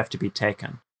decisions have to be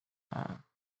taken.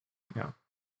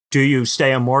 Do you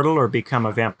stay immortal or become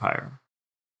a vampire?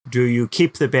 Do you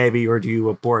keep the baby or do you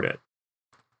abort it?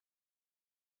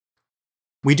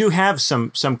 We do have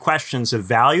some questions of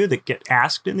value that get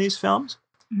asked in these films.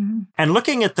 Mm-hmm. And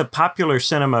looking at the popular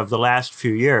cinema of the last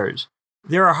few years,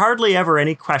 there are hardly ever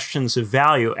any questions of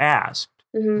value asked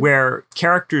where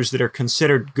characters that are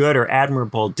considered good or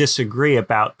admirable disagree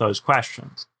about those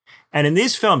questions. And in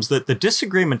these films, the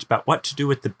disagreement about what to do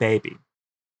with the baby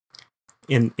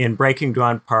in Breaking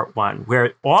Dawn Part 1,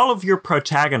 where all of your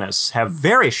protagonists have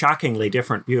very shockingly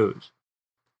different views.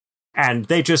 And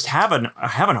they just have an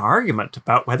argument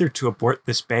about whether to abort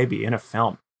this baby in a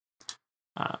film.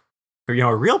 A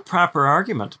real proper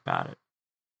argument about it.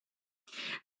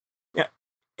 Yeah.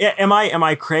 Am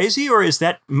I crazy, or is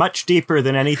that much deeper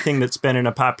than anything that's been in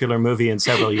a popular movie in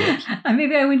several years?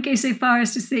 Maybe I wouldn't go so far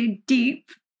as to say deep,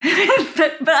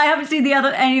 but I haven't seen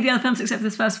any of the other films except for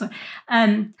this first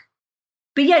one.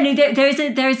 But yeah, no, there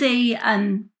is a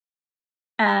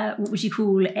what would you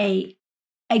call a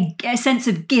sense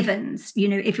of givens.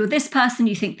 If you're this person,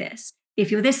 you think this. If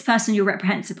you're this person, you're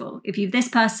reprehensible. If you're this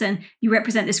person, you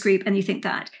represent this group and you think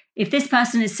that. If this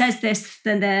person says this,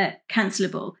 then they're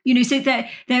cancelable. So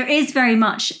there is very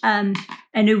much an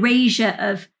erasure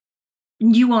of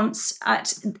nuance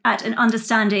at an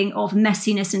understanding of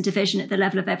messiness and division at the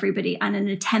level of everybody, and an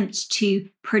attempt to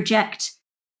project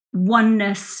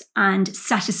oneness and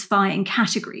satisfying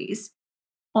categories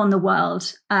on the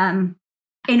world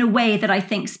in a way that I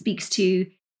think speaks to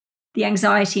the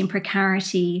anxiety and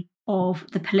precarity of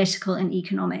the political and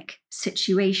economic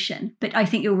situation. But I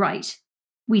think you're right.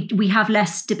 We have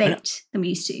less debate than we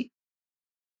used to.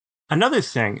 Another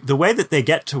thing, the way that they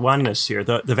get to oneness here,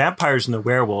 the vampires and the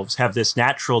werewolves have this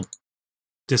natural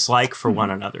dislike for one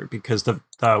another because the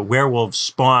werewolves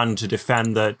spawn to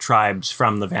defend the tribes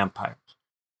from the vampires.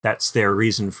 That's their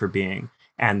reason for being.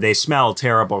 And they smell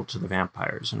terrible to the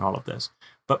vampires and all of this.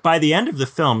 But by the end of the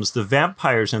films, the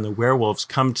vampires and the werewolves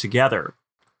come together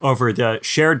over the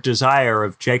shared desire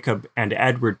of Jacob and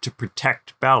Edward to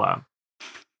protect Bella.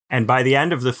 And by the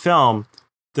end of the film,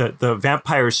 the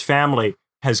vampire's family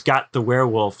has got the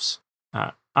werewolves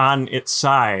on its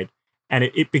side. And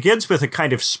it begins with a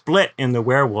kind of split in the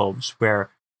werewolves where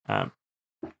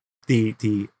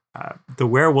the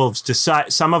werewolves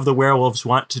decide, some of the werewolves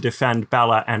want to defend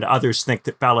Bella and others think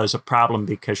that Bella is a problem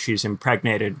because she's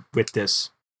impregnated with this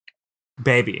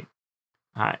baby.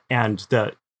 And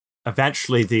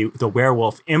eventually the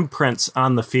werewolf imprints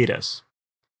on the fetus.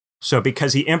 So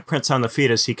because he imprints on the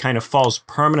fetus, he kind of falls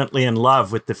permanently in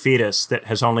love with the fetus that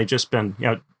has only just been,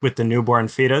 with the newborn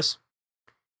fetus,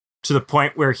 to the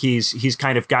point where he's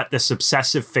kind of got this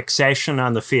obsessive fixation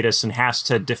on the fetus and has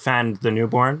to defend the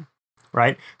newborn,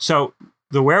 right? So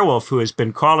the werewolf, who has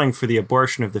been calling for the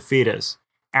abortion of the fetus,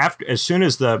 as soon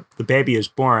as the baby is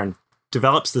born,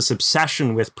 develops this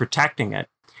obsession with protecting it.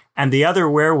 And the other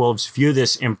werewolves view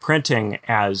this imprinting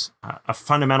as a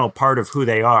fundamental part of who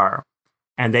they are.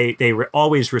 And they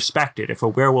always respect it. If a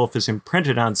werewolf is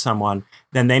imprinted on someone,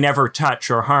 then they never touch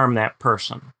or harm that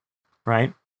person,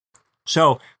 right?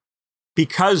 So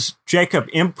because Jacob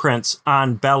imprints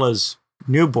on Bella's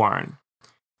newborn,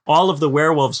 all of the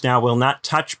werewolves now will not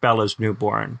touch Bella's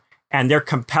newborn, and they're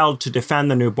compelled to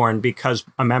defend the newborn because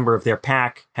a member of their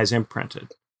pack has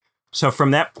imprinted. So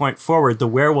from that point forward, the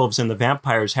werewolves and the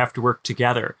vampires have to work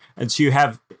together. And so you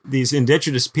have these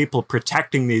indigenous people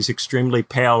protecting these extremely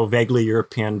pale, vaguely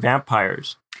European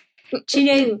vampires.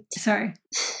 Sorry.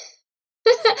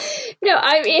 No,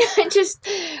 I mean,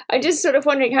 I'm just sort of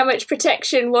wondering how much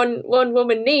protection one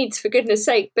woman needs, for goodness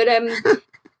sake. But I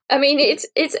mean,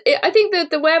 I think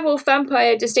that the werewolf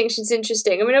vampire distinction is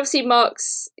interesting. I mean, obviously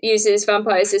Marx uses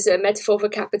vampires as a metaphor for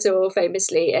capital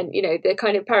famously, and the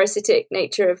kind of parasitic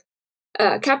nature of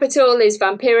capital is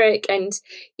vampiric, and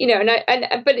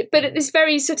but at this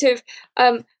very sort of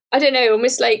I don't know,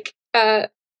 almost like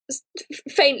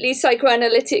faintly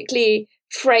psychoanalytically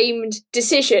framed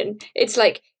decision. It's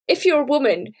like, if you're a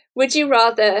woman, would you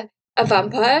rather a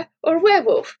vampire or a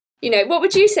werewolf? What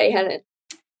would you say, Helen?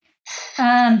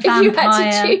 If you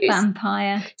had to choose.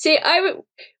 Vampire. See,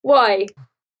 why?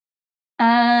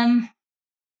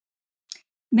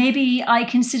 Maybe I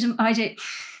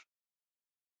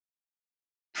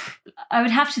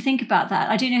would have to think about that.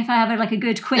 I don't know if I have a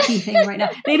good quickie thing right now.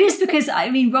 Maybe it's because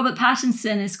Robert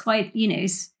Pattinson is quite, you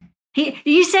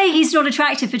say he's not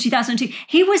attractive for 2002.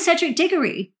 He was Cedric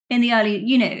Diggory in the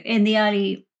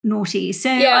early noughties.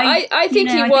 So yeah, I think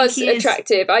he was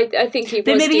attractive. I think he was.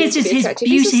 But maybe it's just his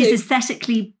beauty, his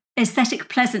aesthetic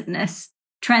pleasantness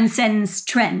transcends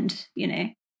trend.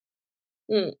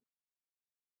 Mm.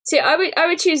 See, I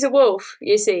would choose a wolf.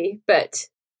 You see, but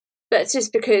that's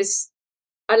just because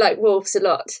I like wolves a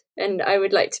lot and I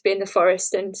would like to be in the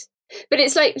forest. But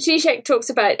it's like Zizek talks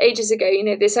about ages ago,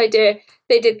 this idea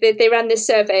they ran this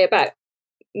survey about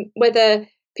whether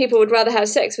people would rather have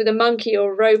sex with a monkey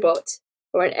or a robot,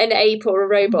 or an ape or a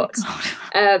robot.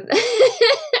 And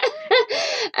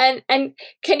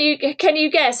can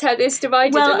you guess how this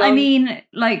divided? Well, along? I mean,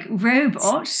 like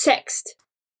robot. Sexed.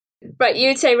 Right,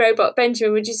 you'd say robot.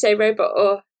 Benjamin, would you say robot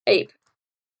or ape?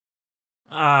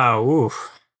 Oh,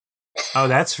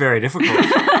 that's very difficult.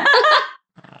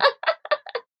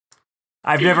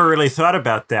 I've never really thought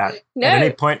about that at any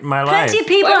point in my life. Plenty of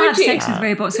people have sex with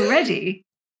robots already.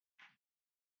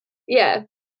 Yeah.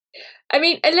 I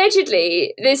mean,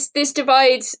 allegedly, this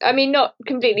divides, I mean, not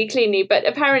completely cleanly, but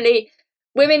apparently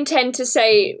women tend to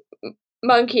say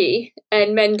monkey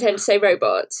and men tend to say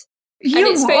robot. And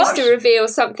it's supposed to reveal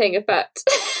something about...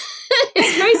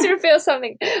 it's supposed to reveal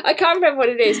something. I can't remember what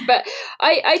it is, but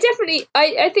I definitely,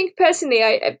 I think personally,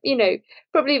 I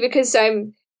probably because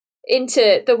I'm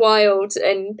into the wild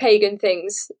and pagan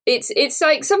things, it's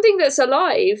like something that's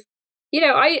alive.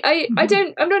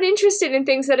 I'm not interested in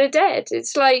things that are dead.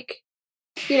 It's like,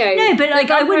 No, but like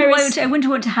I wouldn't want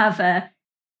to have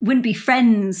wouldn't be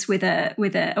friends with a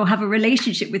or have a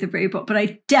relationship with a robot, but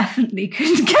I definitely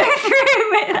couldn't go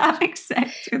through with having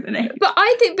sex with an ape. But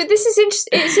this is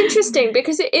it's interesting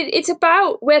because it's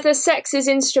about whether sex is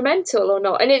instrumental or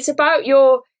not, and it's about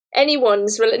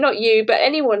anyone's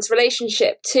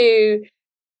relationship to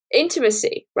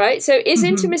intimacy, right? So is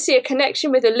intimacy a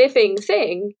connection with a living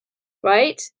thing,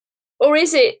 right? Or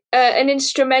is it an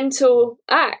instrumental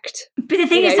act? But the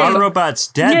thing is, are robots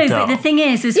dead? No, but the thing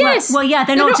is, yes, well, yeah,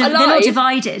 they're not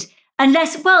divided.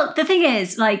 Unless, well, the thing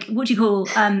is, like, what do you call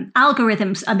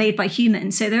algorithms are made by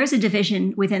humans, so there is a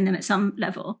division within them at some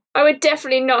level. I would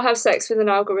definitely not have sex with an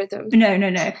algorithm.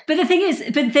 No. But the thing is,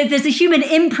 there's a human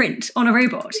imprint on a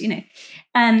robot,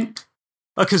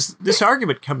 Because this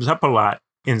argument comes up a lot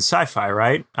in sci-fi,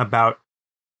 right? About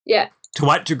to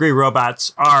what degree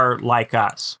robots are like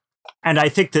us. And I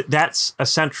think that's a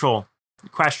central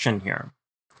question here.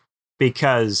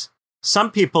 Because some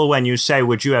people, when you say,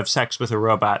 would you have sex with a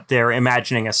robot, they're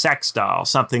imagining a sex doll,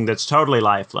 something that's totally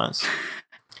lifeless.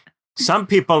 Some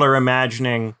people are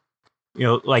imagining,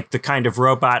 like the kind of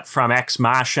robot from Ex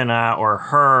Machina or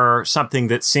Her, something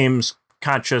that seems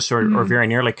conscious or very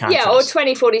nearly conscious. Yeah, or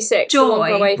 2046.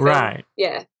 Joy. Right.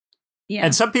 Yeah.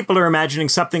 And some people are imagining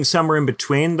something somewhere in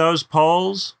between those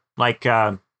poles, like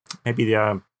maybe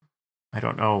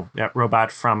that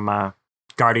robot from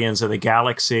Guardians of the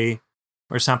Galaxy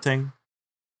or something.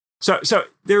 So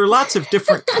there are lots of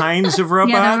different kinds of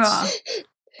robots. Yeah, there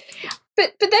are.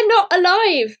 But they're not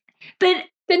alive. But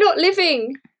they're not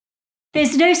living.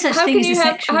 There's no such thing as a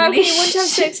sexual How can you relationship. want to have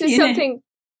sex with something?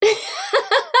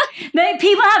 No,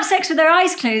 people have sex with their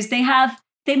eyes closed. They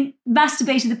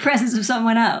masturbate in the presence of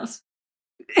someone else.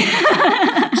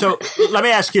 So let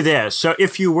me ask you this. So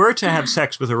if you were to have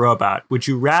sex with a robot, would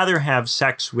you rather have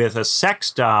sex with a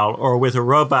sex doll or with a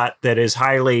robot that is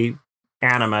highly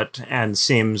animate and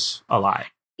seems alive?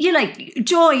 You like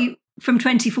Joy from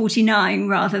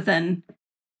 2049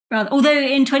 although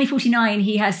in 2049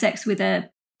 he has sex with a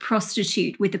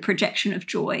prostitute with the projection of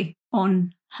joy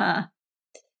on her.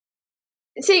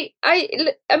 See, I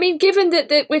mean, given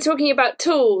that we're talking about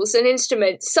tools and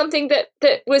instruments, something that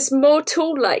was more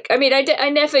tool-like. I mean, I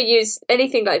never use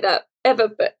anything like that ever,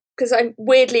 but because I'm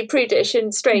weirdly prudish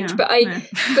and strange. But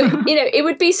it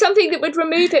would be something that would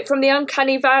remove it from the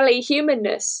uncanny valley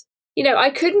humanness. I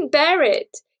couldn't bear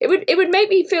it. It would make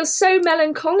me feel so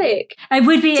melancholic. It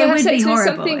would be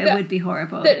horrible. It would be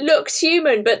horrible. That looked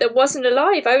human, but that wasn't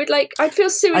alive. I'd feel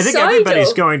suicidal. I think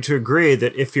everybody's going to agree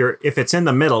that if it's in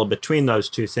the middle between those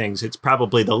two things, it's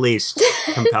probably the least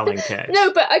compelling case.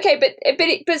 No, but okay, but a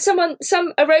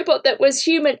robot that was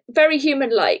human, very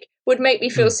human-like, would make me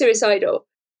feel suicidal.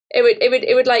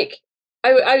 It would like.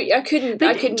 I couldn't. But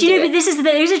I couldn't. Do you know? But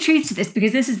there is a truth to this,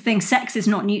 because this is the thing. Sex is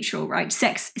not neutral, right?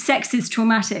 Sex is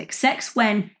traumatic. Sex,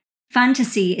 when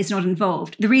fantasy is not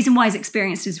involved, the reason why it's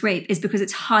experienced as rape is because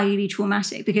it's highly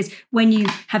traumatic. Because when you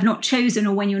have not chosen,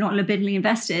 or when you're not libidinally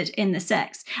invested in the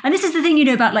sex, and this is the thing,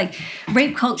 about like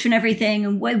rape culture and everything,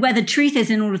 and where the truth is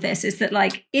in all of this is that,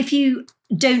 like, if you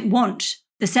don't want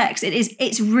the sex,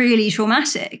 it's really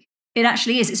traumatic. It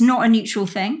actually is. It's not a neutral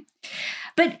thing,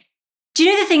 but. Do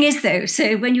you know the thing is, though?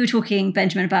 So when you were talking,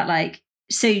 Benjamin, about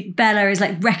so Bella is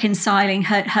like reconciling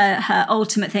her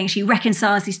ultimate thing. She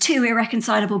reconciles these two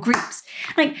irreconcilable groups.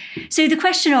 So the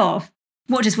question of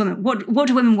what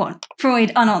do women want?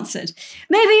 Freud unanswered.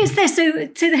 Maybe it's this. So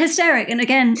the hysteric, and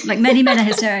again, like many men are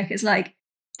hysteric. It's like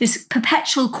this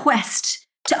perpetual quest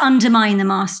to undermine the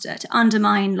master, to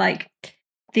undermine like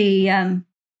the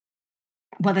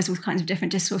well, there's all kinds of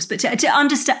different discourse, but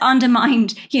to undermine,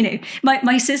 you know,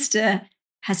 my sister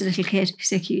has a little kid who's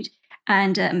so cute,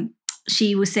 and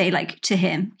she will say like to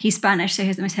him, he's Spanish, so he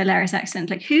has the most hilarious accent,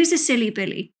 like, "Who's a silly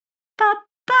Billy?"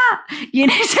 Papa, you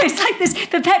know. So it's like this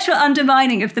perpetual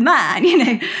undermining of the man, you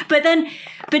know. But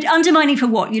undermining for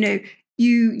what, you know?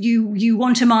 You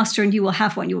want a master and you will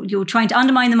have one. You're trying to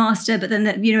undermine the master, but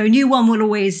then you know, a new one will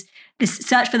always, this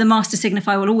search for the master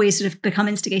signifier will always sort of become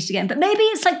instigated again. But maybe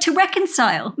it's like to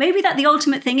reconcile. Maybe that the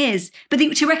ultimate thing is, but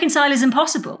to reconcile is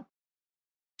impossible.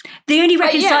 The only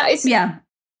reconcile,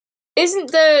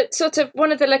 Isn't the sort of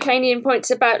one of the Lacanian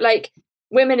points about like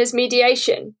women as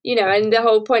mediation, you know, and the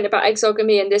whole point about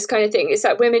exogamy and this kind of thing is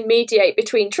that women mediate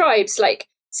between tribes, like.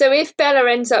 So if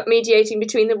Bella ends up mediating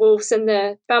between the wolves and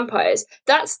the vampires,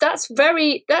 that's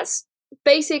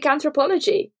basic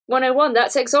anthropology 101.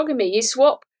 That's exogamy. You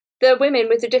swap the women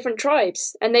with the different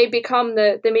tribes and they become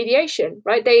the mediation,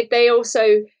 right? They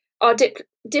also are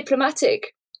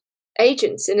diplomatic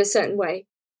agents in a certain way,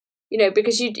 you know,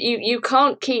 because you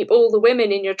can't keep all the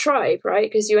women in your tribe, right?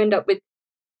 Because you end up with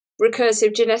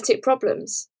recursive genetic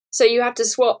problems. So you have to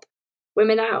swap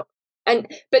women out.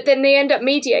 But then they end up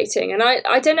mediating. And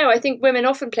I don't know, I think women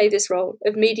often play this role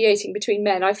of mediating between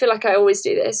men. I feel like I always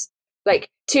do this. Like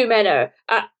two men are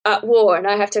at war and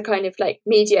I have to kind of like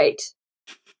mediate,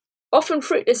 often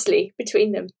fruitlessly,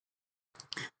 between them.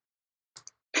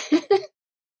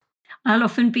 I'll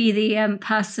often be the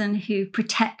person who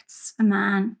protects a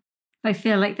man. If I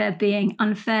feel like they're being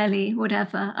unfairly,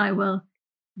 whatever, I will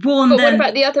warn them. But what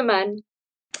about the other man?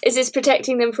 Is this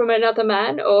protecting them from another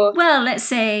man, or? Well, let's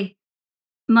say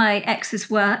my ex's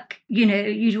work, you know,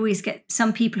 you'd always get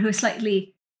some people who are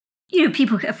slightly, you know,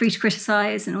 people are free to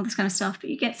criticize and all this kind of stuff, but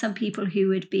you get some people who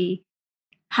would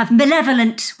have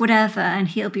malevolent whatever, and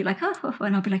he'll be like, oh,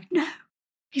 and I'll be like, no,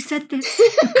 he said this,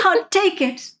 you can't take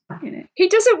it. You know. He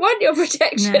doesn't want your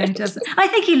protection. No, he doesn't. I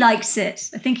think he likes it.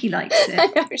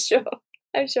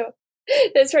 I'm sure.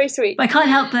 That's very sweet. But I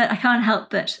can't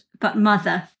help but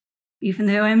mother, even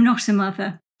though I'm not a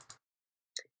mother.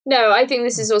 No, I think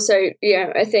this is also,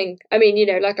 a thing. I mean, you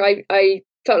know, like I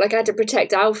felt like I had to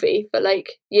protect Alfie for like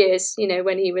years, you know,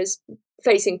 when he was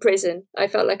facing prison. I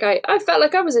felt like I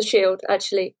was a shield,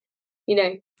 actually, you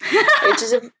know, which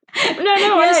is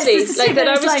honestly, like that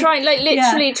I was trying, like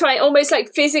literally trying, almost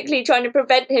like physically trying to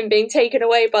prevent him being taken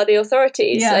away by the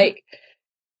authorities, like,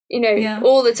 you know,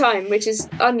 all the time, which is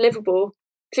unlivable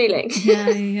feeling,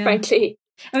 frankly.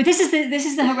 I mean, this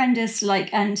is the horrendous,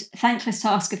 like, and thankless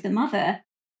task of the mother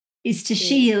is to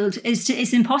shield.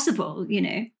 It's impossible, you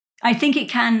know. I think it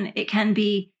can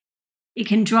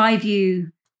drive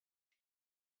you.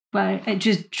 Well, it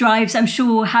just drives. I'm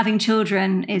sure having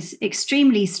children is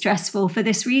extremely stressful for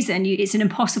this reason. It's an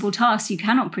impossible task. You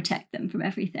cannot protect them from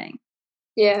everything.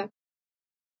 Yeah.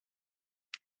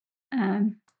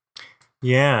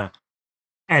 Yeah.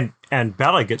 And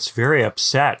Bella gets very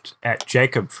upset at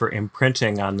Jacob for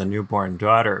imprinting on the newborn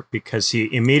daughter because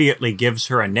he immediately gives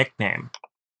her a nickname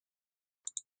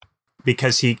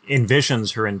because he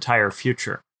envisions her entire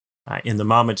future in the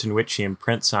moment in which he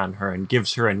imprints on her and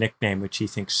gives her a nickname which he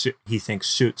thinks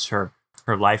suits her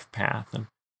life path. And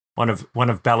one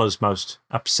of Bella's most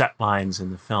upset lines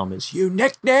in the film is, "You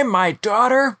nickname my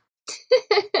daughter?"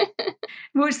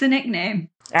 What's the nickname?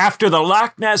 After the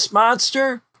Loch Ness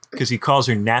Monster? Because he calls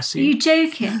her Nessie. Are you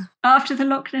joking? After the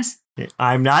Loch Ness?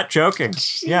 I'm not joking.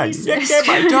 Jesus. Yeah, you nicknamed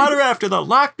my daughter after the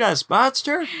Loch Ness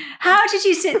Monster. How did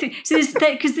you sit through? So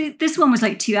because this one was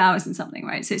like 2 hours and something,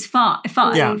 right? So it's five.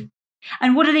 Yeah.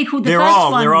 And what are they called? They're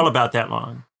all about that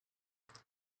long.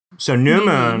 So New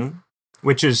Moon,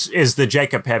 which is the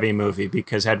Jacob heavy movie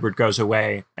because Edward goes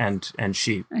away and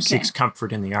she seeks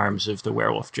comfort in the arms of the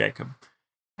werewolf Jacob.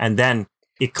 And then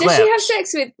Eclipse. Does she have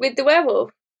sex with the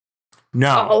werewolf?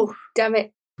 No. Oh, damn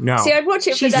it. No. See, I'd watch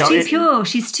it for She's that. too pure.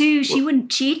 She wouldn't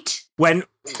cheat. When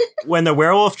the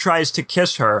werewolf tries to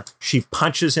kiss her, she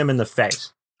punches him in the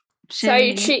face. So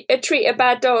you treat a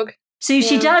bad dog. So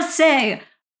she does say,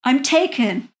 "I'm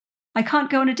I can't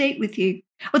go on a date with you."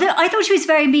 Although I thought she was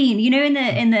very mean, you know,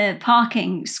 in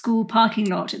the school parking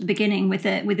lot at the beginning with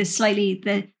the slightly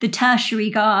the tertiary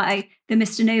guy, the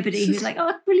Mr. Nobody, who's like,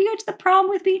 "Oh, will you go to the prom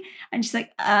with me?" And she's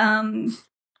like,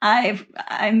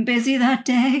 I'm busy that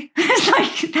day. It's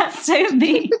like, that's so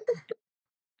mean.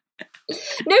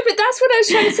 No, but that's what I was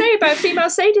trying to say about female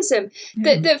sadism.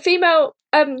 The female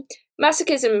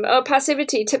masochism or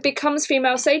passivity becomes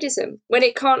female sadism when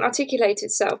it can't articulate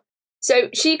itself. So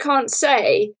she can't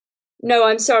say, "No,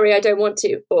 I'm sorry, I don't want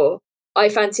to," or "I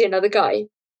fancy another guy."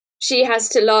 she has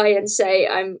to lie and say,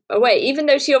 I'm away, even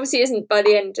though she obviously isn't by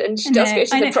the end, and she does go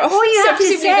to the prof. All you so have to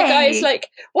presumably say, the guy is like,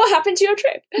 what happened to your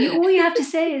trip? All you have to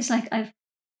say is like,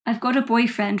 I've got a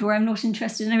boyfriend, or I'm not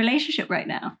interested in a relationship right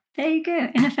now. There you go.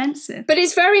 Inoffensive. But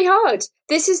it's very hard.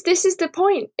 This is the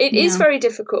point. It is very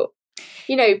difficult,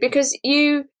 because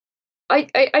I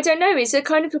don't know, it's a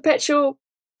kind of perpetual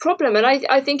problem. And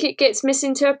I think it gets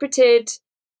misinterpreted,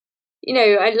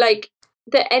 like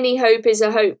that any hope is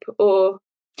a hope, or,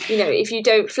 if you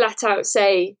don't flat out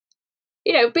say,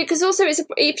 because also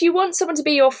if you want someone to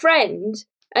be your friend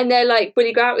and they're like, will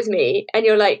you go out with me? And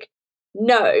you're like,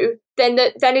 no, then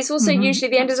it's also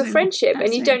usually the end of the friendship.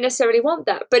 And you don't necessarily want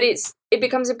that, but it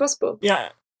becomes impossible. Yeah.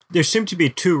 There seem to be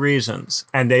two reasons,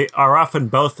 and they are often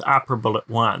both operable at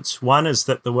once. One is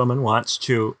that the woman wants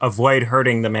to avoid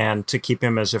hurting the man to keep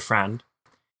him as a friend.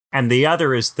 And the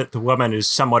other is that the woman is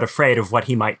somewhat afraid of what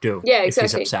he might do if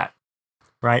he's upset.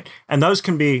 Right? And those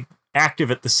can be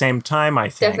active at the same time, I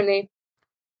think. Definitely.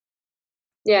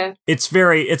 Yeah. It's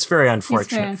very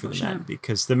unfortunate for the men,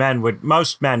 because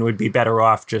most men would be better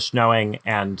off just knowing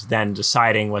and then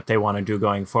deciding what they want to do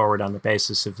going forward on the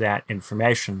basis of that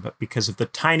information. But because of the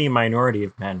tiny minority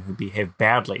of men who behave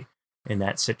badly in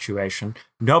that situation,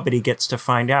 nobody gets to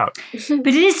find out. But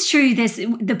it is true,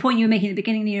 the point you were making at the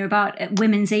beginning, about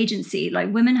women's agency.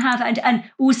 Like, women have, and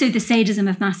also the sadism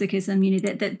of masochism,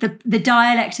 the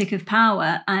dialectic of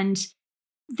power, and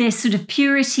this sort of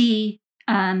purity.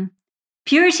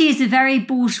 Purity is a very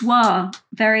bourgeois,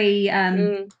 very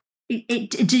and the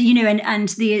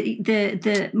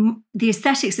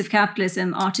aesthetics of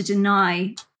capitalism are to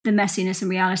deny the messiness and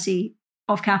reality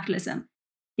of capitalism.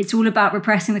 It's all about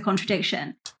repressing the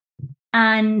contradiction,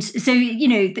 and so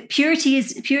the purity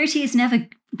is never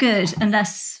good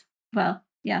unless, well,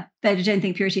 yeah, I don't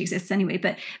think purity exists anyway.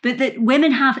 But that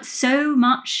women have so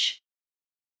much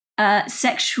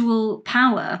sexual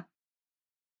power.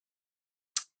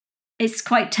 It's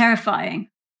quite terrifying.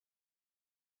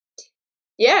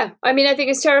 Yeah, I mean, I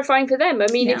think it's terrifying for them. I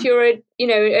mean, if you're an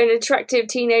attractive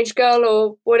teenage girl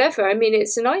or whatever, I mean,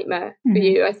 it's a nightmare for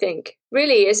you, I think.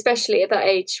 Really, especially at that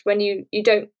age when you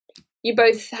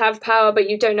both have power, but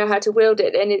you don't know how to wield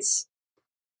it. And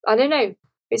I don't know,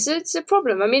 it's a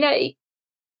problem. I mean,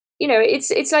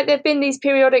 it's like there've been these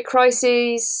periodic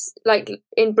crises, like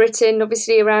in Britain,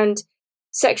 obviously around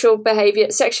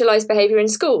sexualized behavior in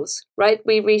schools, right?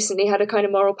 We recently had a kind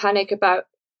of moral panic about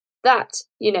that,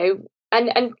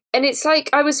 and it's like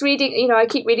I was reading, I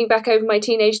keep reading back over my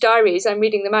teenage diaries. I'm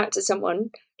reading them out to someone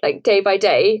like day by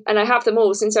day, and I have them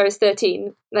all since I was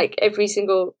 13, like every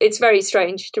single, it's very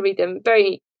strange to read them.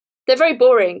 They're very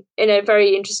boring in a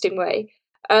very interesting way.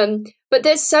 But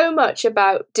there's so much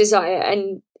about desire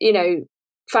and,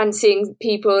 fancying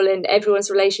people and everyone's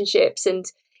relationships, and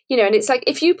and it's like,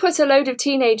 if you put a load of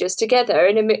teenagers together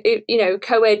in a,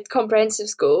 co-ed comprehensive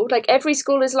school, like every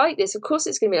school is like this. Of course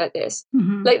it's going to be like this.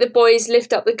 Mm-hmm. Like the boys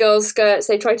lift up the girls' skirts.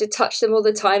 They try to touch them all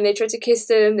the time. They try to kiss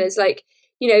them. There's like,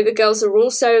 the girls are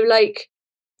also like,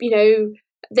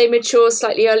 they mature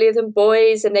slightly earlier than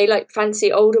boys, and they like fancy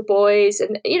older boys.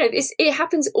 And, it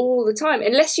happens all the time.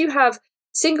 Unless you have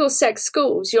single sex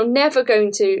schools, you're never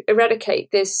going to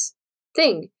eradicate this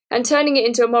thing. And turning it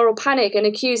into a moral panic and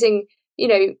accusing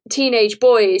teenage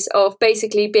boys of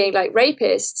basically being like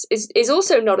rapists is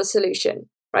also not a solution,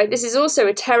 right? This is also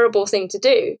a terrible thing to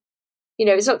do.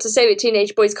 It's not to say that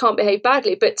teenage boys can't behave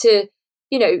badly, but to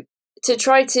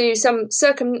try to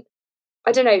circumvent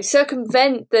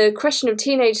the question of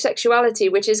teenage sexuality,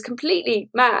 which is completely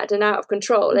mad and out of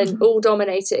control and all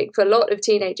dominating for a lot of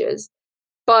teenagers,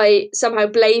 by somehow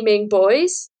blaming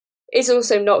boys is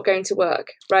also not going to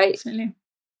work, right? Absolutely.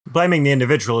 Blaming the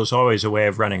individual is always a way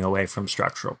of running away from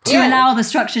structural problems. To allow the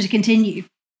structure to continue.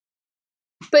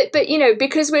 But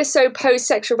because we're so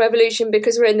post-sexual revolution,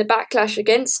 because we're in the backlash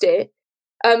against it,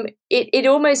 we're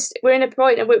in a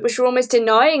point at which we're almost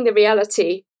denying the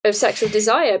reality of sexual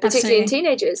desire, particularly in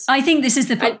teenagers. I think this is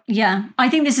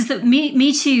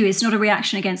Me Too is not a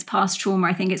reaction against past trauma.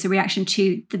 I think it's a reaction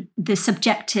to the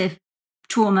subjective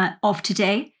trauma of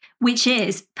today, which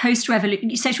is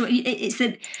post-revolution sexual. It's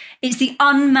the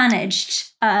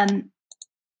unmanaged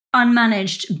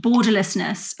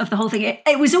borderlessness of the whole thing.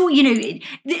 It was all,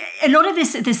 a lot of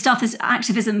this stuff, this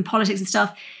activism, politics and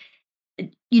stuff.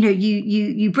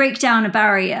 You break down a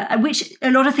barrier, which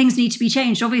a lot of things need to be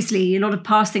changed. Obviously, a lot of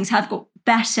past things have got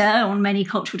better on many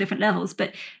cultural different levels,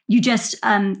 but you just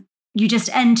open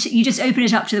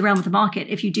it up to the realm of the market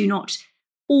if you do not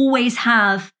always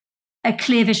have a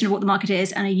clear vision of what the market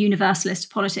is and a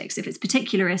universalist politics. If it's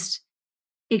particularist,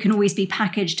 it can always be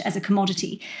packaged as a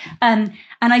commodity. And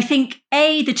I think,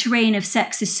 the terrain of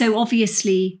sex is so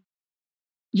obviously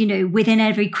within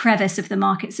every crevice of the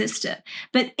market system.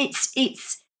 But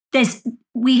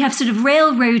we have sort of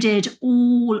railroaded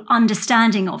all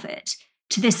understanding of it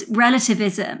to this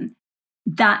relativism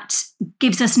that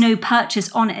gives us no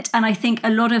purchase on it. And I think a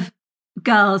lot of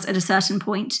girls at a certain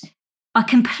point are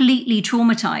completely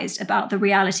traumatized about the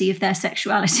reality of their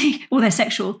sexuality or their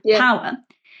sexual power.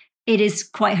 It is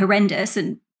quite horrendous,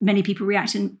 and many people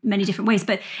react in many different ways.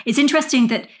 But it's interesting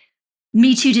that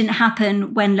Me Too didn't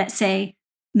happen when, let's say,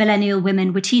 millennial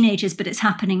women were teenagers, but it's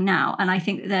happening now. And I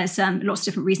think that there's lots of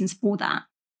different reasons for that.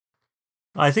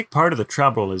 I think part of the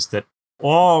trouble is that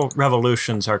all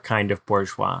revolutions are kind of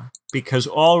bourgeois, because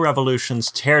all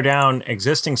revolutions tear down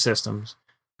existing systems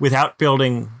without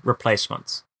building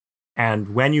replacements.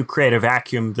 And when you create a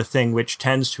vacuum, the thing which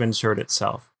tends to insert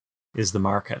itself is the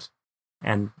market.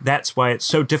 And that's why it's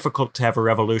so difficult to have a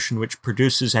revolution which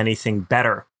produces anything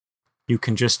better. You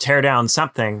can just tear down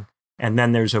something, and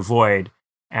then there's a void.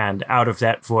 And out of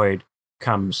that void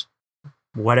comes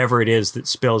whatever it is that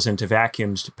spills into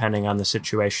vacuums, depending on the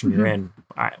situation you're in,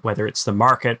 whether it's the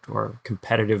market or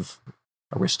competitive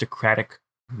aristocratic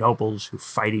nobles who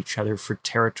fight each other for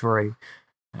territory.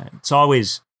 It's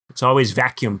always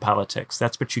vacuum politics.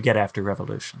 That's what you get after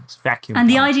revolutions. Vacuum and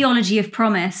politics. The ideology of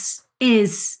promise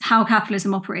is how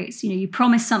capitalism operates. You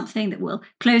promise something that will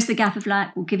close the gap of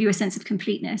lack, will give you a sense of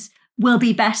completeness, will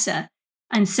be better.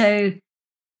 And so,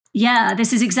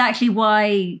 this is exactly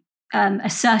why a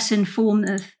certain form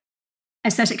of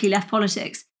aesthetically left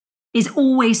politics is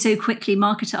always so quickly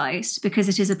marketized, because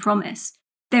it is a promise.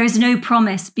 There is no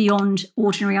promise beyond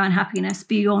ordinary unhappiness,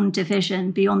 beyond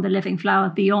division, beyond the living flower,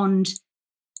 beyond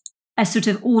a sort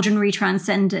of ordinary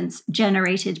transcendence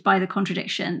generated by the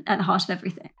contradiction at the heart of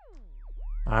everything.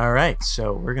 All right,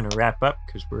 so we're going to wrap up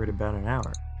because we're at about an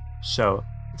hour. So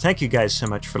thank you guys so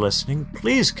much for listening.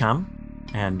 Please come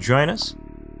and join us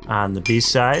on the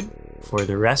B-side for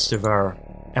the rest of our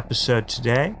episode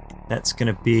today. That's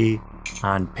going to be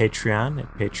on Patreon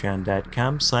at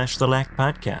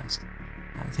patreon.com/thelackpodcast.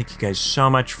 Thank you guys so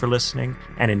much for listening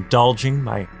and indulging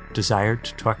my desire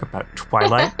to talk about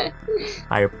Twilight.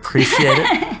 I appreciate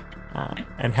it.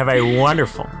 And have a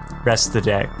wonderful rest of the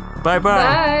day.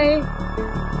 Bye-bye.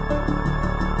 Bye.